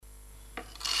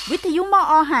วิทยุม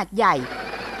อ.หาดใหญ่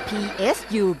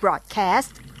PSU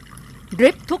Broadcast ดริ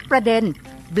ปทุกประเด็น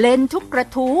เบลนทุกกระ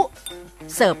ทู้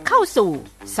เสิร์ฟเข้าสู่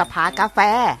สภากาแฟ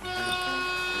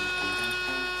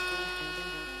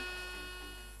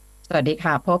สวัสดี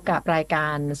ค่ะพบกับรายกา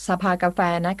รสภากาแฟ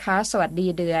นะคะสวัสดี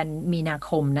เดือนมีนา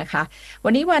คมนะคะวั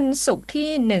นนี้วันศุกร์ที่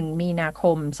1มีนาค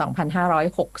ม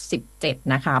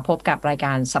2567นะคะพบกับรายก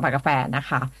ารสภากาแฟนะ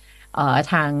คะ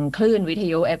ทางคลื่นวิท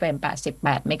ยุ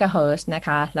FM88 MHz นะค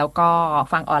ะแล้วก็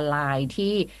ฟังออนไลน์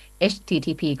ที่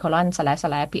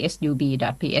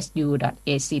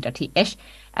http://psub.psu.ac.th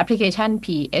แอปพลิเคชัน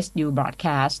PSU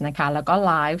Broadcast นะคะแล้วก็ไ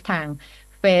ลฟ์ทาง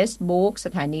Facebook ส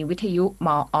ถานีวิทยุม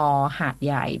อ.หาดใ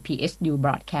หญ่ PSU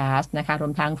Broadcast นะคะรว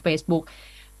มทั้ง Facebook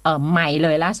ใหม่เล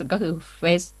ยล่าสุดก็คือ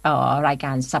รายก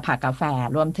ารสภากาแฟ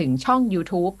รวมถึงช่อง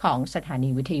YouTube ของสถานี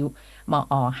วิทยุม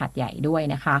อ.หาดใหญ่ด้วย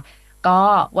นะคะก็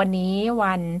วันนี้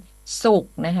วันศุก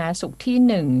ร์นะคะศุกร์ที่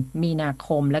1มีนาค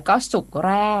มแล้วก็ศุกร์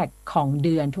แรกของเ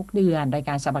ดือนทุกเดือนรายก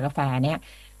ารสภากาแฟเนี่ย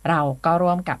เราก็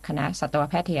ร่วมกับคณะสัตว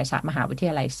แพทยศาสตร์มหาวิทย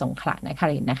าลัยสงขลานค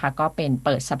รินทร์นะคะก็เป็นเ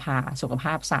ปิดสภาสุขภ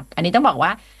าพสัตว์อันนี้ต้องบอกว่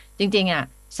าจริง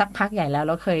ๆสักพักใหญ่แล้วเ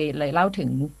ราเคยเลยเล่าถึง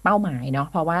เป้าหมายเนาะ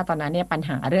เพราะว่าตอนนั้นเนี่ยปัญห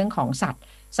าเรื่องของสัตว์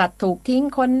ถูกทิ้ง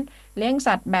คนเลี้ยง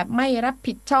สัตว์แบบไม่รับ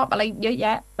ผิดชอบอะไรเยอะแย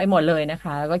ะไปหมดเลยนะค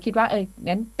ะแล้วก็คิดว่า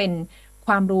งั้นเป็น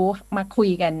ความรู้มาคุย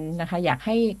กันนะคะอยากใ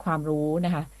ห้ความรู้น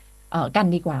ะคะกัน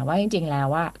ดีกว่าว่าจริงๆแล้ว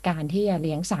ว่าการที่จะเ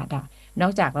ลี้ยงสัตว์นอ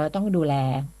กจากเราต้องดูแล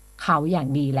เขาอย่าง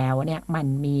ดีแล้วเนี่ยมัน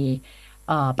มี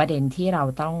ประเด็นที่เรา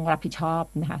ต้องรับผิดชอบ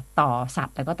นะคะต่อสัต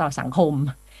ว์แล้วก็ต่อสังคม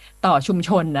ต่อชุมช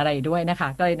นอะไรด้วยนะคะ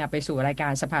ก็เลยนำไปสู่รายกา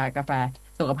รสภากาแฟ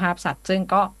สุขภาพสัตว์ซึ่ง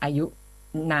ก็อายุ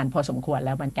นานพอสมควรแ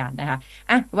ล้วเหมือนกันนะคะ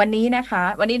วันนี้นะคะ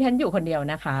วันนี้ท่านอยู่คนเดียว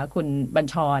นะคะคุณบัญ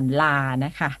ชรลาน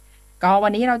ะคะก็วั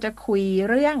นนี้เราจะคุย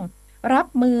เรื่องรับ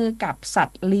มือกับสัต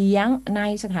ว์เลี้ยงใน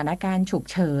สถานการณ์ฉุก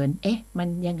เฉินมัน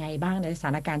ยังไงบ้างในสถ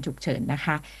านการณ์ฉุกเฉินนะค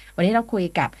ะวันนี้เราคุย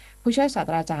กับผู้ช่วยศาสต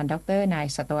ราจารย์ดร.นาย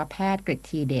สัตวแพทย์กฤต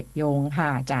ธีเดชยงค่ะ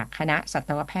จากคณะสัต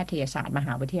วแพทยศาสตร์มห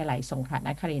าวิทยาลัยสงขลาน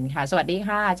ครินทร์ค่ะสวัสดี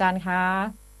ค่ะอาจารย์ค่ะ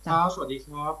ครับสวัสดีค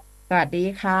รับสวัสดี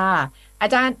ค่ะอา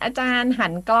จารย์หั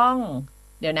นกล้อง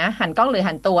เดี๋ยวนะหันกล้องหรือ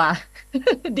หันตัว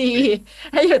ดี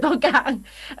ให้อยู่ตรงกลาง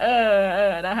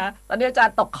นะคะตอนนี้อาจาร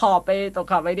ย์ตกขอบไป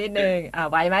นิดนึง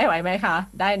ไหวไหมคะ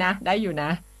ได้นะได้อยู่นะ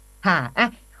ค่ะ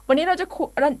วันนี้เราจะ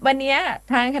วันนี้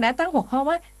ทางคณะตั้งหัวข้อ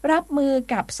ว่ารับมือ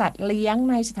กับสัตว์เลี้ยง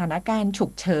ในสถานการณ์ฉุ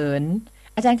กเฉิน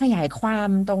อาจารย์ขยายความ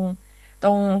ตรง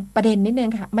ประเด็นนิดนึง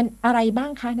ค่ะมันอะไรบ้า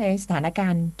งคะในสถานกา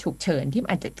รณ์ฉุกเฉินที่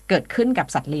อาจจะเกิดขึ้นกับ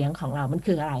สัตว์เลี้ยงของเรามัน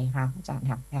คืออะไรคะอาจารย์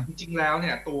คะจริงๆแล้วเ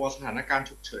นี่ยตัวสถานการณ์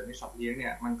ฉุกเฉินในสัตว์เลี้ยงเนี่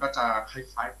ยมันก็จะค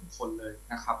ล้ายๆของคนเลย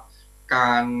นะครับกา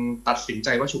รตัดสินใจ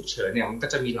ว่าฉุกเฉินเนี่ยมันก็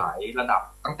จะมีหลายระดับ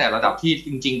ตั้งแต่ระดับที่จ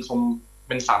ริงๆคงเ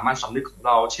ป็นสามัญสำนึกของเ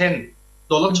ราเช่นโ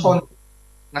ดนรถชน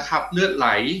นะครับเลือดไหล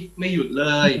ไม่หยุดเล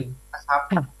ยนะครับ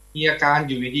มีอาการอ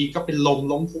ยู่ดีๆก็เป็น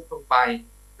ล้มฟุบลงไป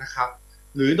นะครับ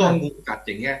หรือโดนงูกัดอ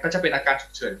ย่างเงี้ยก็จะเป็นอาการฉุ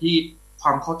กเฉินที่คว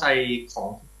ามเข้าใจของ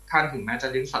ท่านถึงแม้จะ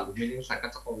เลี้ยงสัตว์หรือไม่เลี้ยงสัตว์ก็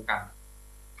จะตรงกัน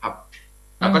ครับ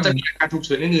แล้วก็จะมีอาการฉุกเ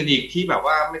ฉินอื่นๆอีกที่แบบ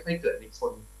ว่าไม่ค่อยเกิดในค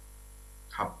น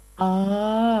ครับ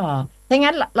ถ้า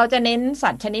งั้นเราจะเน้นสั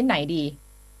ตว์ชนิดไหนดี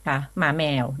คะหมาแม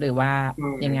วหรือว่า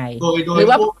ยังไงโด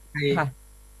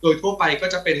ยทั่วไปก็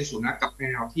จะเป็นสุนัขกับแม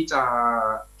วที่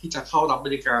จะเข้ารับบ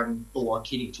ริการตัวค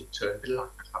ลินิกฉุกเฉินเป็นหลัก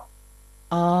นะครับ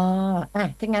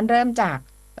ถ้างั้นเริ่มจ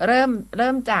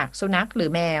ากสุนัขหรือ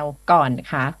แมวก่อน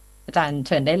ค่ะอาจารย์เ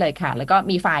ชิญได้เลยค่ะแล้วก็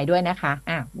มีไฟล์ด้วยนะคะ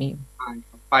มี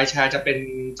ไฟล์แชร์จะเ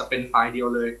ป็นไฟล์เดียว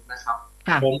เลยนะครับ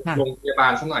ผมโรงพยาบา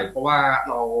ลสักหน่อยเพราะว่า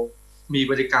เรามี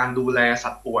บริการดูแลสั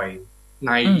ตว์ป่วยใ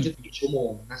น24 ชั่วโม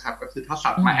งนะครับก็คือถ้าสั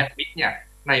ตว์มาแอดมิทเนี่ย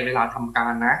ในเวลาทำกา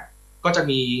รนะก็จะ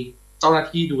มีเจ้าหน้า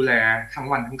ที่ดูแลทั้ง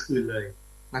วันทั้งคืนเลย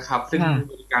นะครับซึ่ง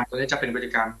บริการตัวนี้จะเป็นบริ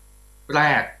การแร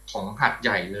กของหาดใ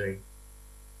หญ่เลย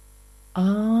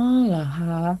เหรอค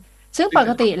ะซึ่งป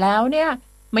กติแล้วเนี่ย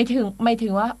ไม่ถึ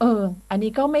งว่าอัน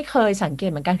นี้ก็ไม่เคยสังเกต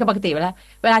เหมือนกันคือปกติเ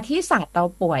วลาที่สัตว์เรา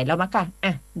ป่วยเรามักจะ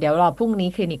เดี๋ยวรอพรุ่งนี้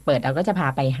คลินิกเปิดเราก็จะพา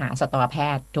ไปหาสัตวแพ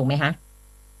ทย์ถูกไหมคะ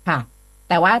ค่ะ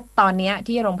แต่ว่าตอนนี้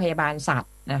ที่โรงพยาบาลสัต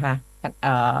ว์นะคะ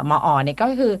มอ.เนี่ยก็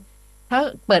คือถ้า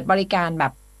เปิดบริการแบ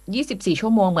บ24 ชั่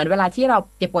วโมงเหมือนเวลาที่เรา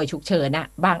เจ็บป่วยฉุกเฉิน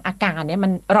บางอาการเนี่ยมั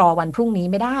นรอวันพรุ่งนี้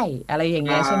ไม่ได้อะไรอย่างเ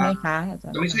งี้ยใช่ไหมคะ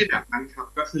ไม่ใช่แบบนั้นครับ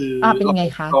ก็คือเป็นไง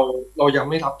คะเรายัง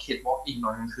ไม่รับเคส walk in ต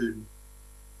อนกลางคืน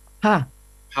ค่ะ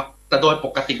ครับแต่โดยป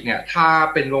กติเนี่ยถ้า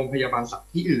เป็นโรงพยาบาลสัต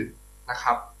ว์ที่อื่นนะค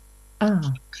รับ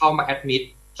เข้ามาแอดมิด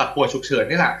สัตว์ป่วยฉุกเฉิน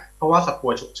นี่แหละเพราะว่าสัตว์ป่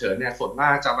วยฉุกเฉินเนี่ยส่วนมา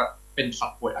กจะเป็นสั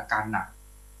ตว์ป่วยอาการหนัก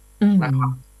นะครับ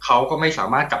เขาก็ไม่สา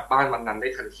มารถกลับบ้านวันนั้นได้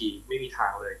ทันทีไม่มีทา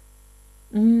งเลย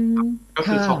ก็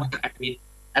คือเขาจะแอด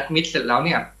มิดเสร็จแล้วเ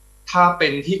นี่ยถ้าเป็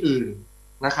นที่อื่น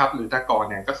นะครับหรือแต่ก่อน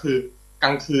เนี่ยก็คือ กล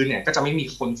างคืนเนี่ยก็จะไม่มี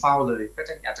คนเฝ้าเลยก็จ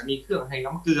ะอาจจะมีเครื่องให้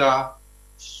น้ำเกลือ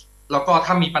แล้วก็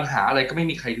ถ้ามีปัญหาอะไรก็ไม่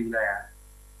มีใครดูแล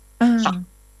สัต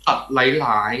ว์ห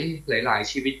ลาย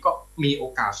ชีวิตก็มีโอ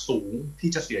กาสสูงที่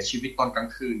จะเสียชีวิตตอนกลาง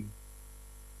คืน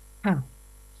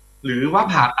หรือว่า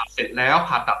ผ่าตัดเสร็จแล้ว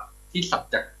ผ่าตัดที่สัตว์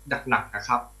หนักนะค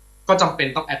รับก็จำเป็น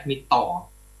ต้องแอดมิดต่อ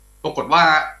ปรากฏว่า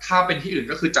ถ้าเป็นที่อื่น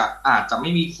ก็คืออาจจะไ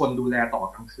ม่มีคนดูแลต่อ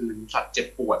กลางคืนสัตว์เจ็บ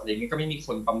ปวดอะไรเงี้ยก็ไม่มีค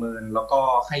นประเมินแล้วก็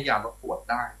ให้ยาลดปวด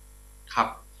ได้ครับ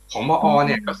ของมอ.เ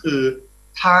นี่ยก็คือ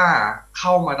ถ้าเข้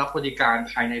ามารับบริการ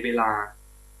ภายในเวลา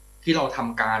ที่เราท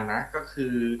ำการนะก็คื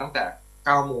อตั้งแต่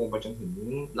9 โมงไปจนถึง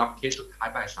รับเคสสุดท้าย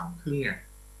บ่าย 3:30 เนี่ย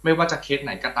ไม่ว่าจะเคสไห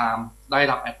นก็ตามได้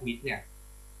รับแอดมิดเนี่ย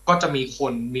ก็จะมีค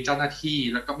นมีเจ้าหน้าที่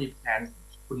แล้วก็มีแพทย์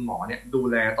คุณหมอเนี่ยดู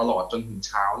แลตลอดจนถึงเ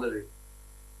ช้าเลย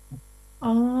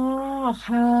อ๋อ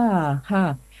ค่ะค่ะ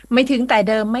ไม่ถึงแต่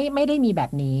เดิมไม่ได้มีแบ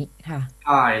บนี้ค่ะใ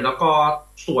ช่แล้วก็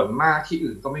ส่วนมากที่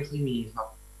อื่นก็ไม่ค่อยมีครับ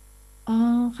อ๋อ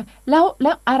ค่ะแล้ว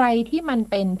อะไรที่มัน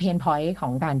เป็นเพนพอยต์ขอ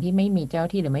งการที่ไม่มีเจ้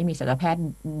าที่หรือไม่มีสัตวแพทย์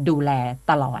ดูแล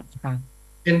ตลอดค่ะ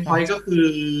เพนพอยต์ก็คือ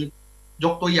ย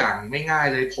กตัวอย่างง่าย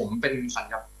ๆเลยผมเป็นสั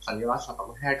ญลักษณ์สัตว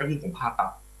แพทย์ก็คือผมผ่าตัด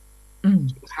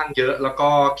ค่อนข้างเยอะแล้วก็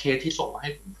เคสที่ส่งมาให้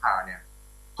ผมผ่าเนี่ย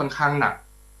ค่อนข้างหนัก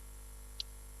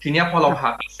ทีเนี้ยพอเราผ่า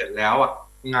ตัดเสร็จแล้วอ่ะ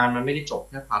งานมันไม่ได้จบ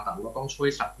แค่ผ่าตัดเราต้องช่วย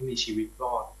สัตว์ให้มีชีวิตร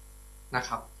อดนะค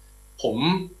รับผม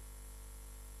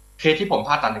เคสที่ผม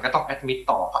ผ่าตัดเนี่ยก็ต้องแอดมิด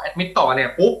ต่อพอแอดมิดต่อเนี่ย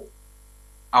ปุ๊บ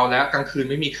เอาแล้วกลางคืน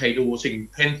ไม่มีใครดูสิ่ง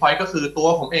เพนพอยต์ก็คือตัว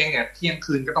ผมเองเนี่ยเที่ยง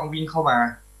คืนก็ต้องวิ่งเข้ามา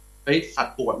เฮ้ยสัต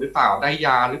ว์ปวดหรือเปล่าได้ย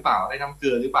าหรือเปล่าได้น้ำเกลื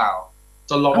อหรือเปล่า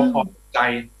จนรปภ.ตกใจ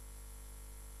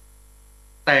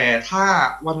แต่ถ้า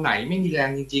วันไหนไม่มีแรง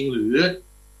จริงๆหรือ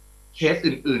เคส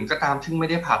อื่นๆก็ตามซึ่งไม่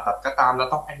ได้ผ่าตัดก็ตามแล้ว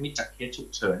ต้องแอดมิดจากเคสฉุก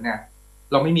เฉินเนี่ย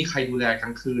เราไม่มีใครดูแลกล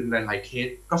างคืนหลายๆเคส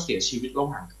ก็เสียชีวิตระห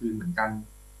ว่างคืนเหมือนกัน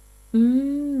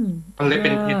มันเลยเป็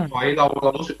นเพนพอยต์เรา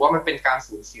รู้สึกว่ามันเป็นการ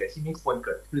สูญเสียที่ไม่ควรเ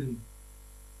กิดขึ้น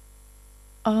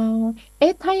อ๋อ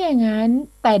ถ้าอย่างนั้น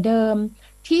แต่เดิม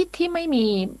ที่ไม่มี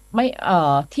ไม่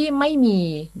ที่ไม่มี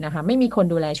นะคะไม่มีคน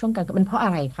ดูแลช่วงกลางคืนเป็นเพราะอ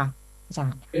ะไรคะอาจา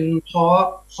รย์เป็นเพราะ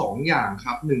2 อย่างค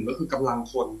รับหนึ่งก็คือกำลัง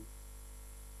คน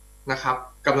นะครับ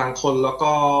กำลังคนแล้ว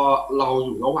ก็เราอ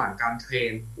ยู่ระหว่างการเทร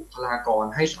นบุคลากร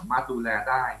ให้สามารถดูแล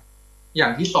ได้อย่า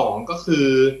งที่2ก็คือ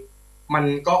มัน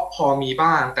ก็พอมี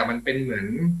บ้างแต่มันเป็นเห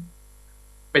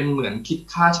มือนคิด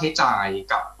ค่าใช้จ่าย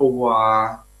กับตัว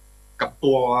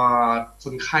ค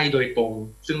นไข้โดยตรง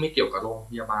ซึ่งไม่เกี่ยวกับโรง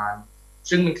พยาบาล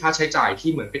ซึ่งเป็นค่าใช้จ่าย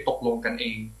ที่เหมือนไปตกลงกันเอ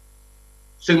ง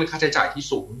ซึ่งเป็นค่าใช้จ่ายที่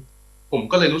สูงผม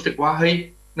ก็เลยรู้สึกว่าเฮ้ย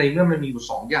ในเมื่อมันมีอยู่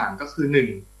2 อย่างก็คือ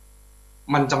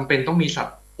1มันจำเป็นต้องมีสัต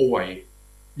ว์ป่วย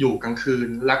อยู่กลางคืน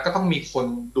และก็ต้องมีคน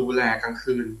ดูแลกลาง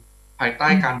คืนภายใต้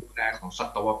การดูแลของสั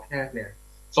ตวแพทย์เนี่ย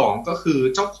2ก็คือ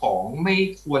เจ้าของไม่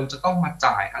ควรจะต้องมา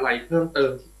จ่ายอะไรเพิ่มเติ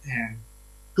มที่แพง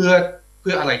เ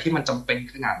พื่ออะไรที่มันจำเป็น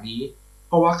ขนาดนี้เ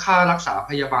พราะว่าค่ารักษา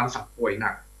พยาบาลสัตว์ป่วยห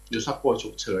นักหรือสัตว์ป่วยฉุ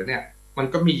กเฉินเนี่ยมัน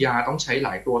ก็มียาต้องใช้หล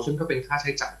ายตัวซึ่งก็เป็นค่าใ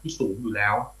ช้จ่ายที่สูงอยู่แล้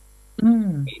ว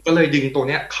ก็เลยดึงตัวเ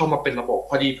นี้ยเข้ามาเป็นระบบ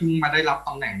พอดีเพิ่งมาได้รับต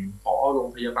ำแหน่งผอ.โรง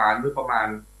พยาบาลเมื่อประมาณ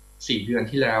4 เดือน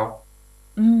ที่แล้ว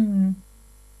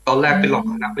ตอนแรกเป็นรอง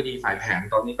คณบดีฝ่ายแผน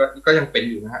ตอนนี้ก็ยังเป็น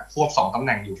อยู่นะฮะควบ2 ตำแห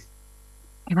น่งอยู่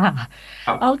ค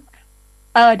รับ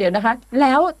เดี๋ยวนะคะแ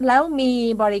ล้วมี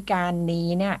บริการนี้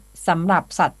เนี่ยสำหรับ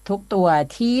สัตว์ทุกตัว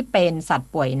ที่เป็นสัตว์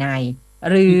ป่วยใน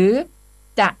หรือ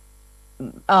จะ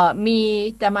มี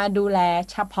จะมาดูแล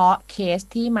เฉพาะเคส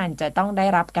ที่มันจะต้องได้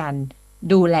รับการ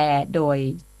ดูแลโดย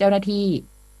เจ้าหน้าที่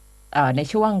ใน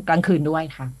ช่วงกลางคืนด้วย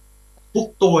ค่ะทุก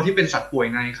ตัวที่เป็นสัตว์ป่วย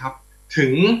ในครับถึ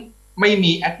งไม่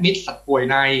มีแอดมิดสัตว์ป่วย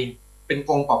ในเป็น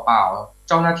กรงเปล่าๆ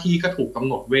เจ้าหน้าที่ก็ถูกกำ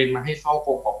หนดเวรมาให้เฝ้าก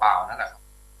รงเปล่าๆนั่นแหละครับ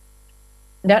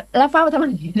เดี๋ยวแล้วเฝ้าทำไม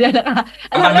เดี๋ยวนะคะ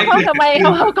แล้วเฝ้าทำไมเข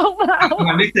าเฝ้ากรงเปล่า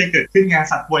มันไม่เคยเกิดขึ้นงาน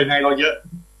สัตว์ป่วยในเราเยอะ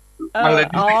มันเลย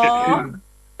ไม่เคยเกิดขึ้น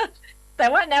แต่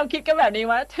ว่าแนวคิดก็แบบนี้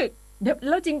ว่าถึก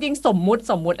แล้วจริงๆสมมุติ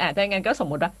ถ้างั้นก็สม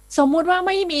มุติว่าไ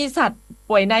ม่มีสัตว์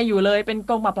ป่วยในอยู่เลยเป็น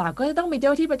กรงเปล่าๆก็จะต้องมีเจ้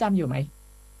าที่ประจำอยู่ไหม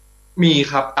มี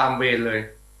ครับตามเวรเลย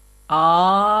อ๋อ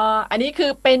อันนี้คื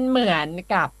อเป็นเหมือน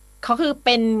กับเขาคือเ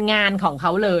ป็นงานของเข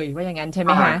าเลยว่าอย่างนั้นใช่ไห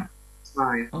มคะใช่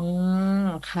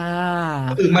ค่ะ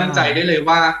ก็คือมั่นใจได้เลย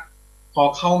ว่าพอ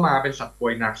เข้ามาเป็นสัตว์ป่ว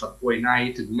ยหนักสัตว์ป่วยใน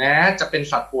ถึงแม้จะเป็น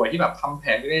สัตว์ป่วยที่แบบทำแผล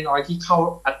น้อยๆที่เข้า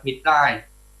อัดมิดได้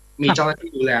มีเจ้าหน้าที่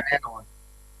ดูแลแน่นอน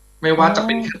ไม่ว่าจะเ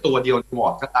ป็นแค่ตัวเดียวในวอ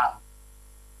ร์ดก็ตาม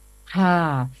ค่ะ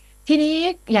ทีนี้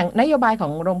อย่างนโยบายขอ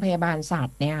งโรงพยาบาลสัต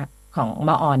ว์เนี่ยของม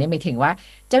อ.เนี่ยหมายถึงว่า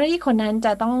เจ้าหน้าที่คนนั้นจ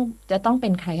ะต้องเป็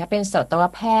นใครคะเป็นสัตว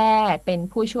แพทย์เป็น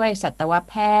ผู้ช่วยสัตว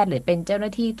แพทย์หรือเป็นเจ้าหน้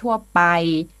าที่ทั่วไป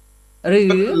หรื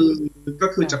อก็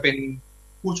คือจะเป็น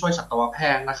ผู้ช่วยสัตวแพ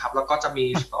ทย์นะครับแล้วก็จะมี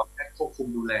สัตวแพทย์ควบคุม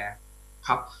ดูแลค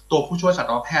รับตัวผู้ช่วยสัต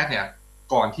วแพทย์เนี่ย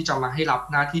ก่อนที่จะมาให้รับ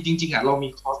หน้าที่จริงๆอ่ะเรามี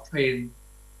คอร์สเทรน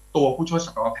ตัวผู้ช่วย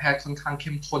สัตวแพทย์ค่อนข้างเ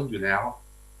ข้มข้นอยู่แล้ว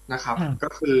นะครับก็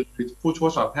คือผู้ช่วย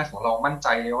สัตวแพทย์ของเรามั่นใจ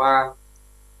เลยว่า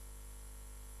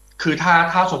คือ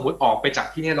ถ้าสมมุติออกไปจาก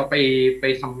ที่นี่เราไป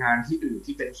ทำงานที่อื่น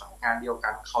ที่เป็นสายงานเดียวกั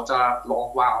นเขาจะร้อง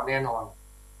ว้าวแน่นอน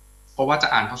เพราะว่าจะ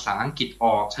อ่านภาษาอังกฤษอ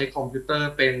อกใช้คอมพิวเตอร์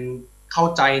เป็นเข้า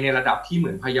ใจในระดับที่เหมื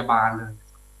อนพยาบาลเลย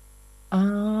อ๋อ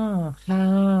ค่ะ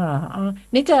อ๋อ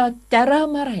นี่จะเริ่ม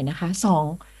เมื่อไหร่นะคะ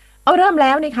เอาเริ่มแ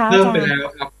ล้วนี่คะอาเริ่มไปจารย์แล้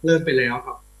วครับเริ่มไปแล้วค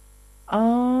รับอ๋อ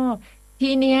ที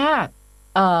เนี้ย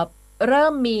เอ่อเริ่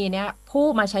มมีเนี่ยผู้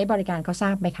มาใช้บริการเขาทร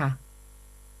าบไหมคะ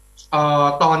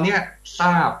ตอนเนี้ยทร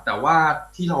าบแต่ว่า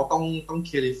ที่เราต้อง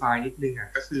clarify นิดนึงอ่ะ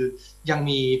ก็คือยัง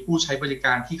มีผู้ใช้บริก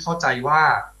ารที่เข้าใจว่า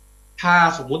ถ้า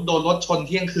สมมุติโดนรถชนเ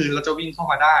ที่ยงคืนเราจะวิ่งเข้า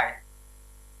มาได้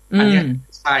อือันเนี้ยม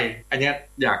ใช่อันเนี้ย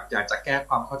อยากจะแก้ค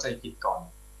วามเข้าใจผิดก่อน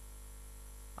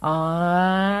อ๋อ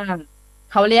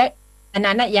เขาเรียกอัน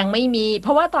นั้นน่ะยังไม่มีเพ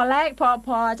ราะว่าตอนแรกพ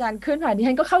ออาจารย์ขึ้นผ่านที่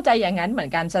ฉันก็เข้าใจอย่างนั้นเหมือ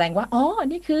นกันแสดงว่าอ๋อ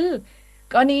นี่คือ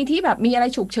กรณีที่แบบมีอะไร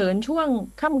ฉุกเฉินช่วง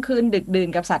ค่ำคืนดึกดื่น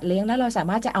กับสัตว์เลี้ยงแล้วเราสา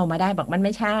มารถจะเอามาได้บอกมันไ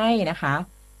ม่ใช่นะคะ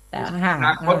แต่ค่ะอน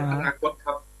าคตค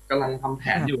รับกำลังทำแผ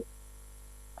นอยู่ ค่ะ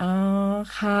อ๋อ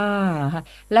ค่ะค่ะ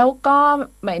แล้วก็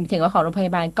หมายถึงว่าของโรงพย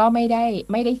าบาลก็ไม่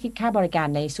ได้คิดค่าบริการ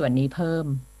ในส่วนนี้เพิ่ม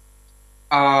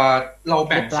เอ่อเราห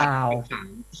แบ่งรือเปล่าสาย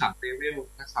เป็นสามเลเวล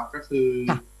นะครับก็คือ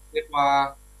ค่ะเรียกว่า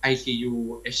ICU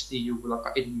HCU แล้วก็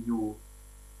NDU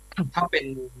ถ้าค่ะเป็น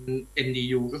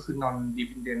NDU ก็คือ Non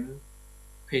Dependent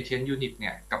Patient Unit เ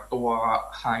นี่ยกับตัว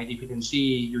High Dependency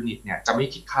Unit เนี่ยจะไม่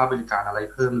คิดค่าบริการอะไร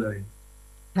เพิ่มเลย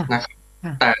ค่ะนะครับ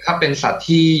ค่ะแต่ถ้าเป็นสัตว์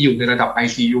ที่อยู่ในระดับ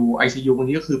ICU วัน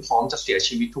นี้ก็คือพร้อมจะเสีย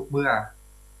ชีวิตทุกเมื่อ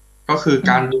ก็คืออืม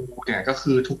การดูเนี่ยก็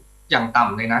คือทุกอย่างต่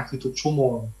ำเลยนะคือทุกชั่วโม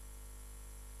ง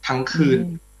ทั้งอืคืนม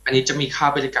อันนี้จะมีค่า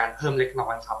บริการเพิ่มเล็กน้อ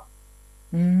ยครับ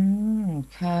อืม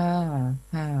ค่ะ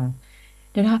ค่ะ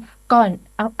เดี๋ยวนะคะก่อน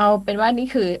เอาเป็นว่านี่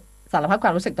คือสารภาพคว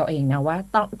ามรู้สึกตัวเองนะว่า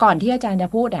ตอนก่อนที่อาจารย์จะ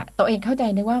พูดอะตัวเองเข้าใจ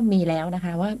นึกว่ามีแล้วนะค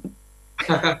ะว่า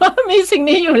มีสิ่ง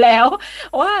นี้อยู่แล้ว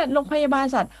ว่าโรงพยาบาล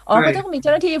สัตว์อ๋อใช่ก็ต้องมีเจ้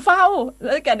าหน้าที่เฝ้าแ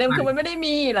ล้วแต่เดิมคือมันใช่ไม่ได้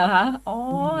มีเหรอคะอ๋อ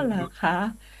อืเหรอมคะ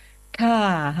ค่ะ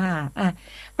ค่ะอ่ะ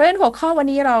เพราะฉะนั้นหัวข้อวัน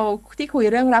นี้เราที่คุย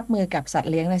เรื่องรับมือกับสัตว์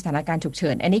เลี้ยงในสถานการณ์ฉุกเฉิ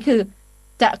นอันนี้คือ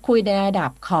จะคุยในระดั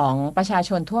บของประชาช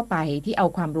นทั่วไปที่เอา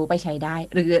ความรู้ไปใช้ได้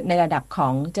หรือในระดับขอ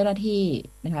งเจ้าหน้าที่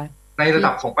นะคะในระที่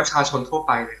ดับของประชาชนทั่ว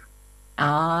ไปเลยครับ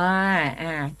อ๋อ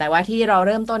อ่าแต่ว่าที่เราเ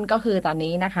ริ่มต้นก็คือตอน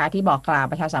นี้นะคะที่บอกกล่าว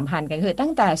ประชาสัมพันธ์กันคือตั้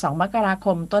งแต่2 มกราค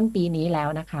มต้นปีนี้แล้ว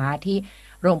นะคะที่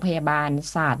โรงพยาบาล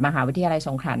ศาสตร์มหาวิทยาลัยส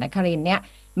งขลานครินทร์เนี่ย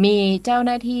มีเจ้าห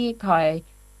น้าที่คอย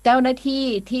เจ้าหน้าที่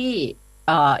ที่เ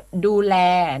อ่อดูแล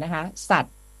นะคะสัต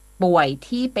ว์ป่วย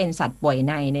ที่เป็นสัตว์ป่วย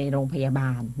ในโรงพยาบ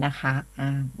าลนะคะ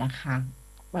นะคะ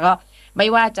แล้วก็ไม่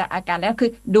ว่าจะอาการแล้วคื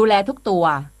อดูแลทุกตัว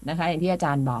นะคะอย่างที่อาจ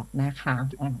ารย์บอกนะคะ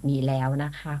มีแล้วน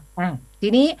ะคะที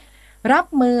นี้ รับ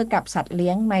มือกับสัตว์เลี้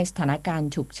ยงในสถานการณ์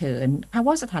ฉุกเฉินคำ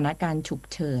ว่าสถานการณ์ฉุก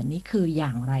เฉินนี่คืออย่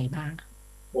างไรบ้าง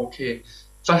โอเค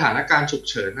สถานการณ์ฉุก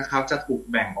เฉินนะครับจะถูก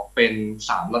แบ่งออกเป็น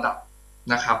3 ระดับ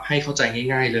นะครับให้เข้าใจ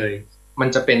ง่ายๆเลยมัน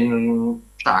จะเป็น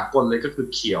สากลเลยก็คือ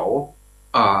เขียว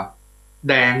เอ่อ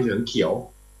แดงเหลืองเขียว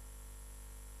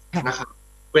นะคค่ะรับ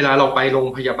เวลาเราไปโรง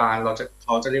พยาบาลเข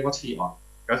าจะเรียกว่าทีออ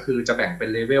ก็คือจะแบ่งเป็น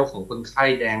เลเวลของคนไข้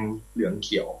แดงเหลืองเ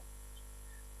ขียว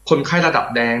คนไข้ระดับ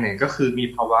แดงเนี่ยก็คือมี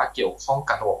ภาวะเกี่ยวข้อง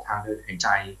กับระบบทางเดินหายใจ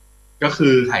ก็คื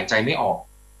อหายใจไม่ออก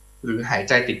หรือหาย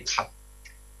ใจติดขัด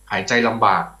หายใจลำบ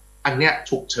ากอันเนี้ย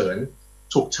ฉุกเ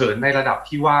ฉินในระดับ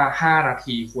ที่ว่า5 นา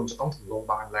ทีควรจะต้องถึงโรงพย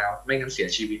าบาลแล้วไม่งั้นเสีย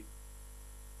ชีวิต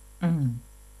อืม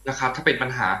นะครับถ้าเป็นปัญ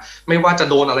หาไม่ว่าจะ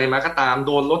โดนอะไรมาก็ตามโ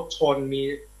ดนรถชนมี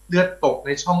เลือดตกใ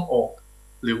นช่องอก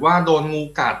หรือว่าโดนงู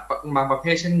กัดบางประเภ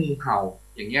ทเช่นงูเห่า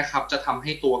อย่างเงี้ยครับจะทำใ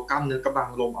ห้ตัวกล้ามเนื้อกระบัง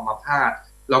ลมอัมพาต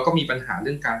แล้วก็มีปัญหาเ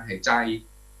รื่องการหายใจ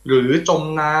หรือจม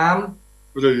น้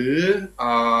ำหรือ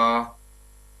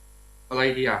อะไร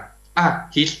ดี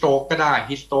ฮีสโตรกก็ได้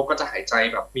ฮีสโตรกก็จะหายใจ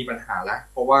แบบมีปัญหาแล้ว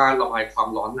เพราะว่าระบายความ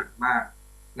ร้อนหนักมาก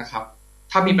นะครับ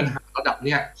ถ้ามีปัญหาระดับเ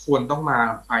นี้ยควรต้องมา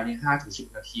ภายใน5 ถึง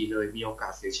 10 นาทีเลยมีโอกา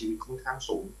สเสียชีวิตค่อนข้าง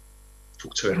สูงฉุ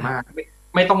กเฉินมากค่ะ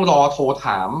ไม่ต้องรอโทรถ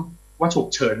ามว่าฉุก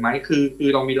เฉินไหมคือ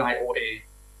เรามีไลน์ OA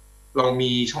เรา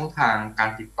มีช่องทางการ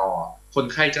ติดต่อคน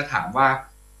ไข้จะถามว่า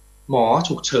หมอ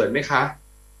ฉุกเฉินไหมคะ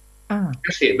อ่าถ้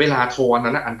าเสียเวลาโทร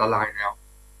นั้นอันตรายแล้ว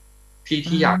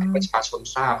ที่อยากให้ประชาชน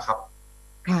ทราบครับ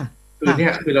ค่ะคือค่ะเนี่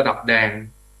ยคือระดับแดง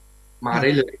มาได้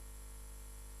เลค่ะย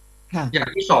ค่ะอย่าง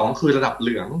ที่สองคือระดับเห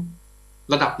ลือง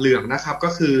นะครับก็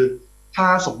คือถ้า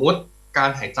สมมุติการ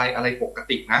หายใจอะไรปก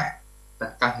ตินะแต่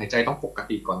การหายใจต้องปก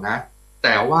ติก่อนนะแ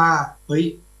ต่ว่าเฮ้ย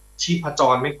ชีพจ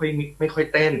รไม่ค่อย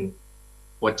เต้น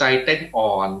หัวใจเต้นอ่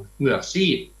อนเหงือกซี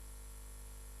ด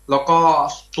แล้วก็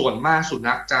ส่วนมากสุ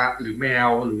นัขจะหรือแมว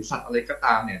หรือสัตว์อะไรก็ต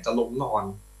ามเนี่ยจะล้มนอน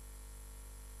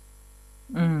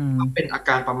ถ้าเป็นอาก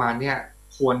ารประมาณเนี้ย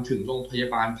ควรถึงโรงพยา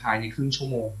บาลภายในครึ่งชั่ว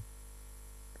โมง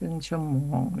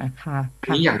นะคะ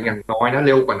นี่อย่างน้อยนะเ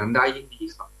ร็วกว่านั้นได้ยิ่งดี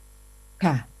ครับ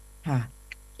ค่ะ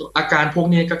อาการพวก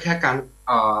นี้ก็แค่การ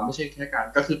ไม่ใช่แค่การ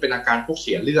ก็คือเป็นอาการพวกเ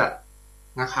สียเลือด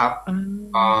นะครับ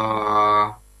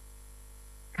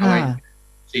อะไร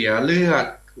เสียเลือด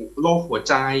โรคหัว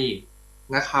ใจ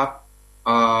นะครับ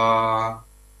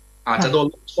อาจจะโดน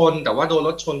รถชนแต่ว่าโดนร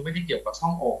ถชนไม่ได้เกี่ยวกับช่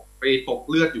องอกไปตก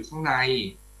เลือดอยู่ข้างใน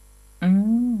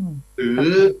หรือ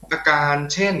อาการ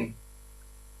เช่น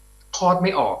คลอดไ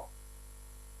ม่ออก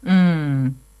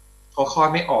พอคลอด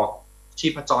ไม่ออกชี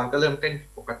พจรก็เริ่มเต้น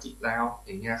ปกติแล้วอ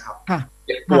ย่างเงี้ยครับเ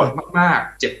จ็บปวดมาก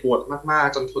ๆเจ็บปวดมาก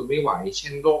ๆจนทนไม่ไหวเช่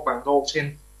นโรคบางโรคเช่น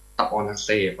ตับอ่อนอักเส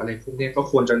บอะไรพวกนี้ก็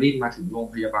ควรจะรีบมาถึงโรง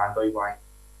พยาบาลโดยไว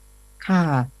ค่ะ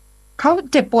เขา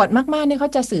เจ็บปวดมากๆนี่เขา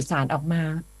จะสื่อสารออกมา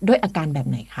ด้วยอาการแบบ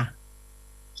ไหนคะ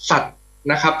สัตว์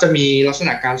นะครับจะมีลักษณ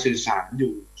ะการสื่อสารอ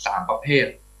ยู่3ประเภท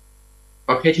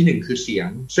ที่1คือเสียง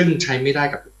ซึ่งใช้ไม่ได้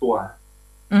กับทุกตัว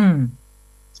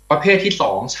ประเภทที่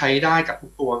2ใช้ได้กับทุ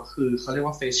กตัวคือเขาเรียก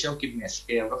ว่า facial grimace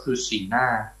scale ก็คือสีหน้า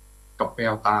กับแว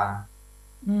วตา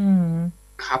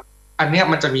ครับอันเนี้ย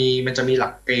มันจะมีหลั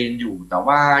กเกณฑ์อยู่แต่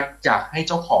ว่าอยากให้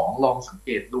เจ้าของลองสังเก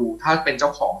ตดูถ้าเป็นเจ้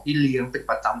าของที่เลี้ยงเป็น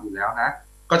ประจำอยู่แล้วนะ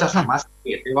ก็จะสามารถสังเก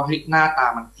ตได้ว่าหน้าตา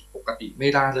มันผิดปกติไม่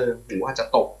ได้เลยหูอาจจะ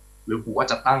ตกหรือหูอาจ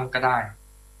จะตั้งก็ได้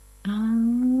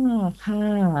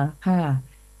ค่ะ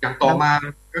อย่างต่อมา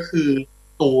ก็คือ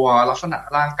ตัวลักษณะ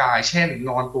ร่างกายเช่น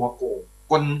นอนตัวโก่ง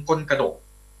ก้นกระดก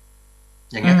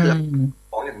อย่างเงี้ยคือ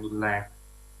ท้องอย่างรุนแรง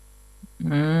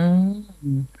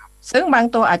ซึ่งบาง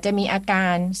ตัวอาจจะมีอากา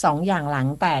ร2อย่างหลัง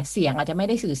แต่เสียงอาจจะไม่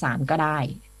ได้สื่อสารก็ได้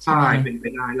ใช่เป็นไป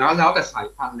ได้แล้วแต่สาย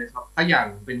พันธุ์เลยครับถ้าอย่าง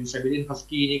เป็นไซบีเรียนฮัส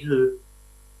กี้นี่คือ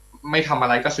ไม่ทำอะ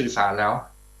ไรก็สื่อสารแล้ว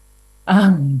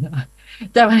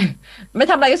จะไม่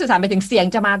ทำอะไรก็สื่อสารไปถึงเสียง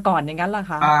จะมาก่อนอย่างนั้นเหรอ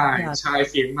คะใช่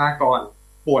เสียงมาก่อน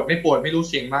ปวดไม่รู้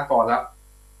เสียงมาก่อนแล้ว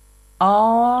อ๋อ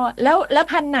แล้ว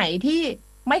พันธุ์ไหนที่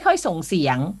ไม่ค่อยส่งเสี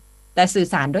ยงแต่สื่อ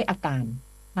สารด้วยอาการ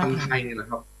พันธุ์ไทยเนี่ยแหละ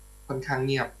ครับค่อนข้างเ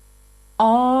งียบ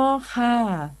อ๋อค่ะ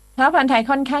ถ้าพันธุ์ไทย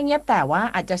ค่อนข้างเงียบแต่ว่า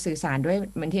อาจจะสื่อสารด้วย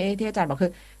เหมือนที่อาจารย์บอกคื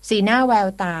อสีหน้าแวว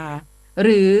ตาห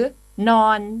รือนอ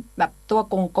นแบบตัว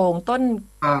โกงต้น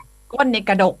ก้นใน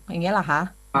กระดกอย่างเงี้ยเหรอคะ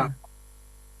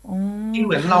ที่เห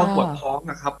มือนเราปวดท้อง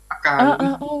นะครับอาการ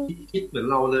ที่เหมือน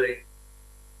เราเลย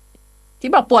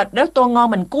ที่บอกปวดแล้วตัวงอ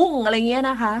เหมือนกุ้งอะไรเงี้ย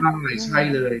นะคะใช่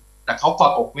เลยแต่เขากอ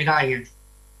ดอกไม่ได้ไง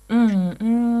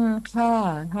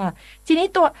ค่ะทีนี้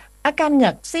ตัวอาการเหงื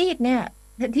อกซีดเนี่ย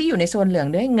ที่อยู่ในโซนเหลือง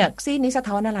ด้วยเหงือกซีดนี้สะ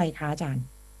ท้อนอะไรคะอาจารย์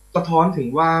สะท้อนถึง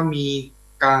ว่ามี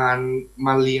การม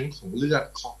าเลี้ยงของเลือด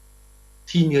ของ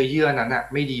ที่เนื้อเยื่อนั้นน่ะ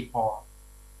ไม่ดีพอ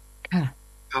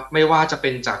ครับไม่ว่าจะเป็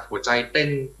นจากหัวใจเต้น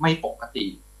ไม่ปกติ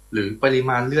หรือปริ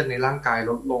มาณเลือดในร่างกาย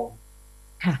ลดลง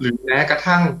หรือแม้กระ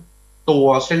ทั่งตัว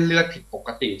เส้นเลือดผิดปก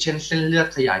ติเช่นเส้นเลือด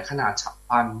ขยายขนาดฉับพ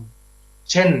ลัน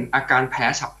เช่นอาการแพ้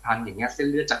ฉับพลันอย่างเงี้ยเส้น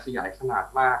เลือดจะขยายขนาด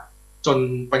มากจน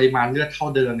ปริมาณเลือดเท่า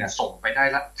เดิมเนี่ยส่งไปได้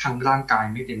ทางร่างกาย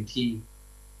ไม่เต็มที่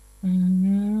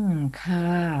ค่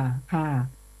ะ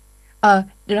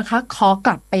เดี๋ยวนะคะขอก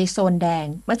ลับไปโซนแดง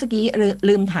เมื่อกี้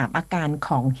ลืมถามอาการข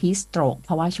องฮีสโตรกเพ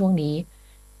ราะว่าช่วงนี้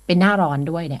เป็นหน้าร้อน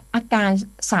ด้วยเนี่ยอาการ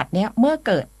สัตว์เนี่ยเมื่อเ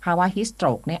กิดภาวะฮีสโตร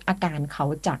กเนี่ยอาการเขา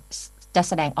จะ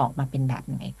แสดงออกมาเป็นแบบ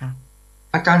ไหนคะ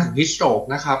อาการของฮีสโตรก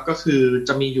นะครับก็คือจ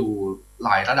ะมีอยู่หล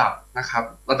ายระดับนะครับ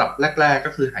ระดับแรกๆ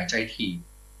ก็คือหายใจถี่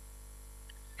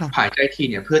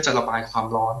เนี่ยเพื่อจะระบายความ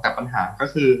ร้อนแต่ปัญหาก็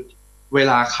คือเว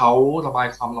ลาเขาระบาย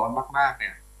ความร้อนมากๆเนี่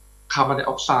ยคาร์บอนไดอ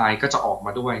อกไซด์ก็จะออกม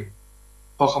าด้วย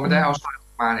พอคาร์บอนไดออกไซด์อ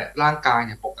อกมาเนี่ยร่างกายเ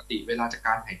นี่ยปกติเวลาจากก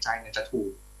ารหายใจเนี่ยจะ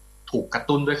ถูกกระ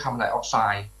ตุ้นด้วยคาร์บอนไดออกไซ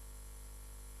ด์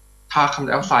ถ้าคาร์บอนไ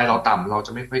ดออกไซด์เราต่ำเราจ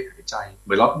ะไม่ค่อยหายใจเห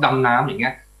มือนเราดำน้ำอย่างเงี้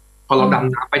ยพอเราด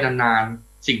ำน้ำไปนาน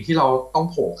ๆสิ่งที่เราต้อง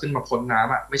โผล่ขึ้นมาพ้นน้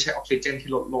ำอ่ะไม่ใช่ออกซิเจนที่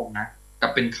ลดลงนะแต่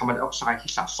เป็นคาร์บอนไดออกไซด์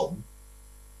ที่สะสม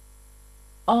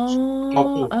พอ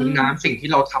ผูกพื้นน้ำสิ่งที่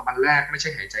เราทำอันแรกไม่ใช่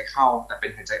หายใจเข้าแต่เป็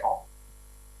นหายใจออก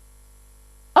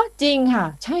จริงค่ะ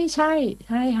ใช่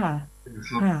ค่ะ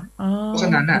เพราะฉ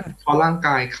ะนั้นพอร่างก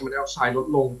ายคาร์บอนไดออกไซด์ลด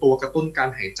ลงตัวกระตุ้นการ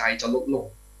หายใจจะลดลง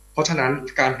เพราะฉะนั้น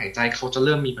การหายใจเขาจะเ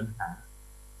ริ่มมีปัญหา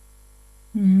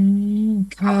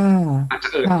อาจจะ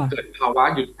เกิดภาวะ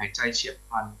หยุดหายใจเฉียบพ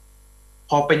ลัน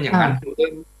พอเป็นอย่างนั้น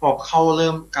พอเริ่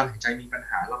มการหายใจมีปัญ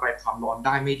หาระบายความร้อนไ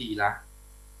ด้ไม่ดีแล้ว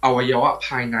อวัยวะภ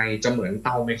ายในจะเหมือนเต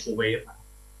าไมโครเวฟ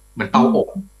เหมือนเตาอบ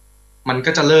มัน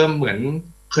ก็จะเริ่มเหมือน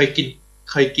เคย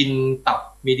กินตับ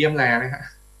มีเดียมแรร์ไหมฮะ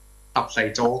ตับใส่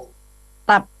โจ๊ก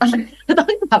ตับต้อง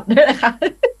ตับด้วยนะคะ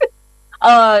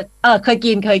เคย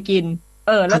กิน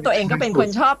แล้วตัวเองก็เป็นคน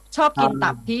ชอบกิน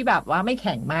ตับที่แบบว่าไม่แ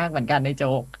ข็งมากเหมือนกันในโ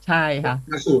จ๊กใช่ค่ะ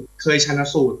เคยชัน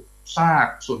สูตรซาก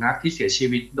สุนัขที่เสียชี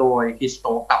วิตโดยฮิสโต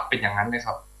ตับเป็นอย่างนั้นเลยค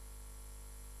รับ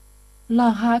เหรอ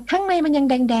คะข้างในมันยัง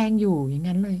แดงๆอยู่อย่าง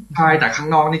นั้นเลยใช่แต่ข้าง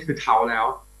นอกนี่คือเทาแล้ว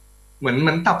เห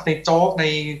มือนตับในโจ๊กใน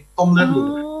ต้มอ๋เลือดหมูอ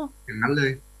อย่างนั้นเล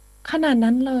ยขนาด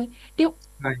นั้นเลยเดี๋ยว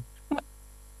ใช่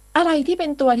อะไรที่เป็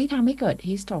นตัวที่ทำให้เกิด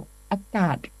ฮีสโตรกอาก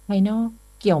าศภายนอก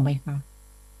เกี่ยวไหมคะ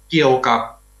เกี่ยวกับ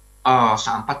ส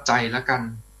ามปัจจัยแล้วกัน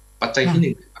ปัจจัยที่ห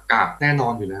นึ่งค่ะคืออากาศแน่นอ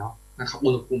นอยู่แล้วนะครับอุ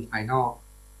ณหภูมิภายนอก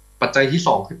ปัจจัยที่ส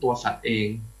องคือตัวสัตว์เอง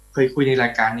เคยคุยในรา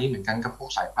ยการนี้เหมือนกันกับพวก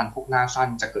สายพันธุ์พวกหน้าสั้น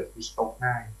จะเกิดฮีสโตรก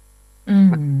ง่ายอื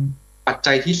มปัจ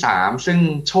จัยที่สามซึ่ง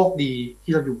โชคดี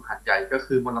ที่เราอยู่หาดใหญ่ก็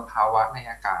คือมลภาวะใน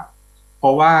อากาศเพร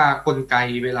าะว่ากลไก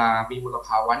เวลามีมลภ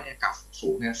าวะในอากาศสู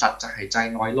งเนี่ยสัตว์จะหายใจ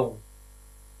น้อยลง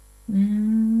อื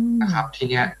นะครับมที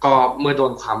เนี้ยก็เมื่อโด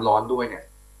นความร้อนด้วยเนี่ย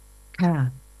ค่ะ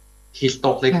ฮีสโตร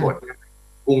กเลยเกิดค่ะง่าย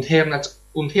กรุงเทพนะ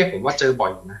กรุงเทพผมว่าเจอบ่อ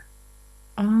ยอยู่นะ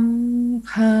อ๋อ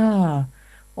ค่ะ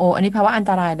โอ้อันนี้ภาวะอัน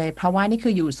ตรายเลยเพราะว่านี่คื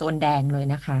ออยู่โซนแดงเลย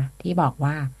นะคะที่บอก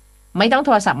ว่าไม่ต้องโท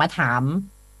รศัพท์มาถาม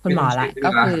คุณไม่ต้องหมอละเสียเวลา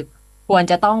ก็คือควร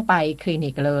จะต้องไปคลินิ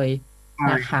กเลยใช่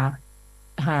นะคะ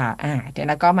ค่ะเดี๋ยว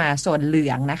แล้วก็มาโซนเหลื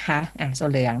องนะคะโซ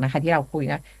นเหลืองนะคะที่เราคุย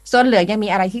นะโซนเหลืองยังมี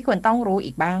อะไรที่ควรต้องรู้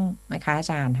อีกบ้างไหมคะอา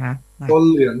จารย์คะตัว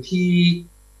เหลืองที่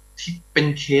เป็น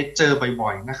เคสเจอบ่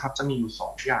อยๆนะครับจะมีอยู่สอ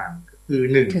งอย่างก็คือ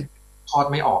หนึ่งคือคลอด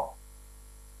ไม่ออก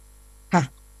ค่ะ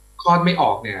คลอดไม่อ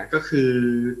อกเนี่ยก็คือ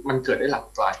มันเกิดได้หลาก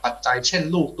หลายปัจจัยเช่น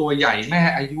ลูกตัวใหญ่แม่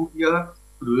อายุเยอะ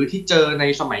หรือที่เจอใน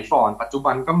สมัยก่อนปัจจุ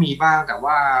บันก็มีบ้างแต่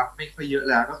ว่าไม่ค่อยเยอะ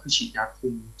แล้วก็คือฉีดยาคุ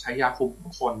มใช้ยาคุมขอ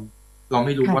งคนเราไ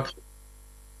ม่รู้ว่าค่ะ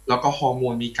แล้วก็ฮอร์โม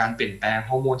นมีการเปลี่ยนแปลง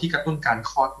ฮอร์โมนที่กระตุ้นการ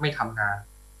คลอดไม่ทำงาน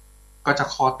ก็จะ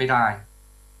คลอดไม่ได้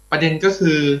ประเด็นก็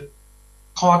คือ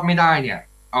คลอดไม่ได้เนี่ย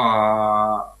เอ่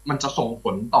อมันจะส่งผ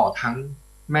ลต่อทั้ง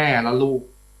แม่และลูก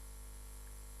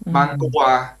อืบางตัว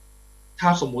มถ้า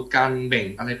สมมุติการเบ่ง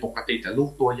อะไรปกติแต่ลูก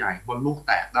ตัวใหญ่บนลูกแ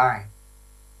ตกได้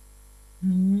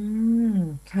อืม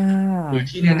ค่ะหรือ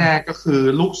ที่ค่ะแน่ๆก็คือ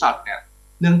ลูกสัตว์เนี่ย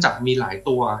เนื่องจากมีหลาย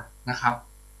ตัวนะครับ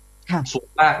สูค่ะง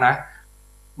มากนะ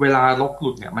เวลาลกห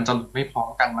ลุดเนี่ยมันจะหลุดไม่พร้อม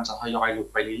กันมันจะทยอยหลุด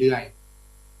ไปเรื่อย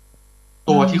ๆอื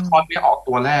ตัวที่คลอดไม่มออก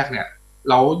ตัวแรกเนี่ย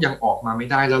แล้วยังออกมาไม่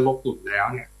ได้แล้วลกหลุดแล้ว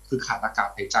เนี่ยคือขาดอากาศ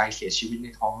หายใจเสียชีวิตใน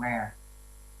ท้องแม่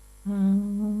อื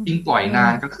มยิ่งปล่อยนา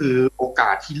นก็ค่ะคือโอก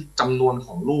าสที่จำนวนข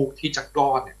องลูกที่จะร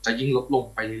อดเนี่ยจะยิ่งลดลง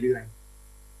ไปเรื่อย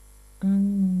อื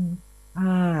ม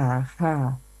ค่ะค่ะ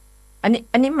อัน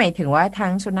นี้หมายถึงว่าทั้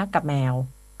งสุนัขกับแมว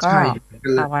ก็ๆใช่กันเล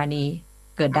ยภาวะนี้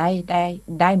เกิดไ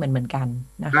ด้เหมือนกัน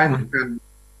นะได้คะเหมือนกัน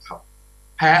ครับ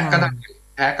แพ้ค่ก็ได้ะ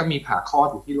แพ้ก็มีผ่าคลอด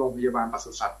อยู่ที่โรงพยาบาลป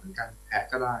ศุสัตว์เหมือนกันแพ้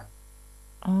ก็ได้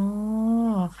อ๋อ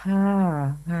ค่ะ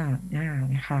ค่ะอ่า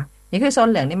นะคะนี่คือโซน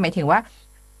เหลืองนี่หมายถึงว่า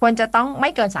ควรจะต้องไม่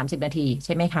เกิน30 นาทีใ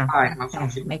ช่ไหมคะได้ครับ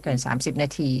30ไม่เกินาทีน30 นา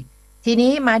ทีที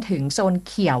นี้มาถึงโซน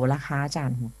เขียวล่ะคะอาจา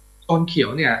รย์ต้นเขียว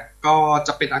เนี่ยก็จ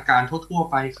ะเป็นอาการทั่ว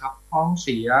ๆไปครับท้องเ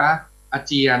สียอาเ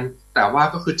จียนแต่ว่า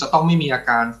ก็คือจะต้องไม่มีอา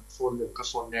การโซนเหลืองกับ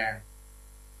โซนแดง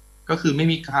ก็คือไม่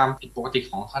มีความผิดปกติ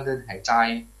ของทางเดินหายใจ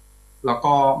แล้ว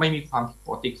ก็ไม่มีความผิดป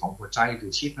กติของหัวใจหรื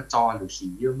อชีพจรหรือสี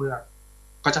เยื่อเมือก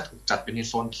ก็จะถูกจัดเป็นใน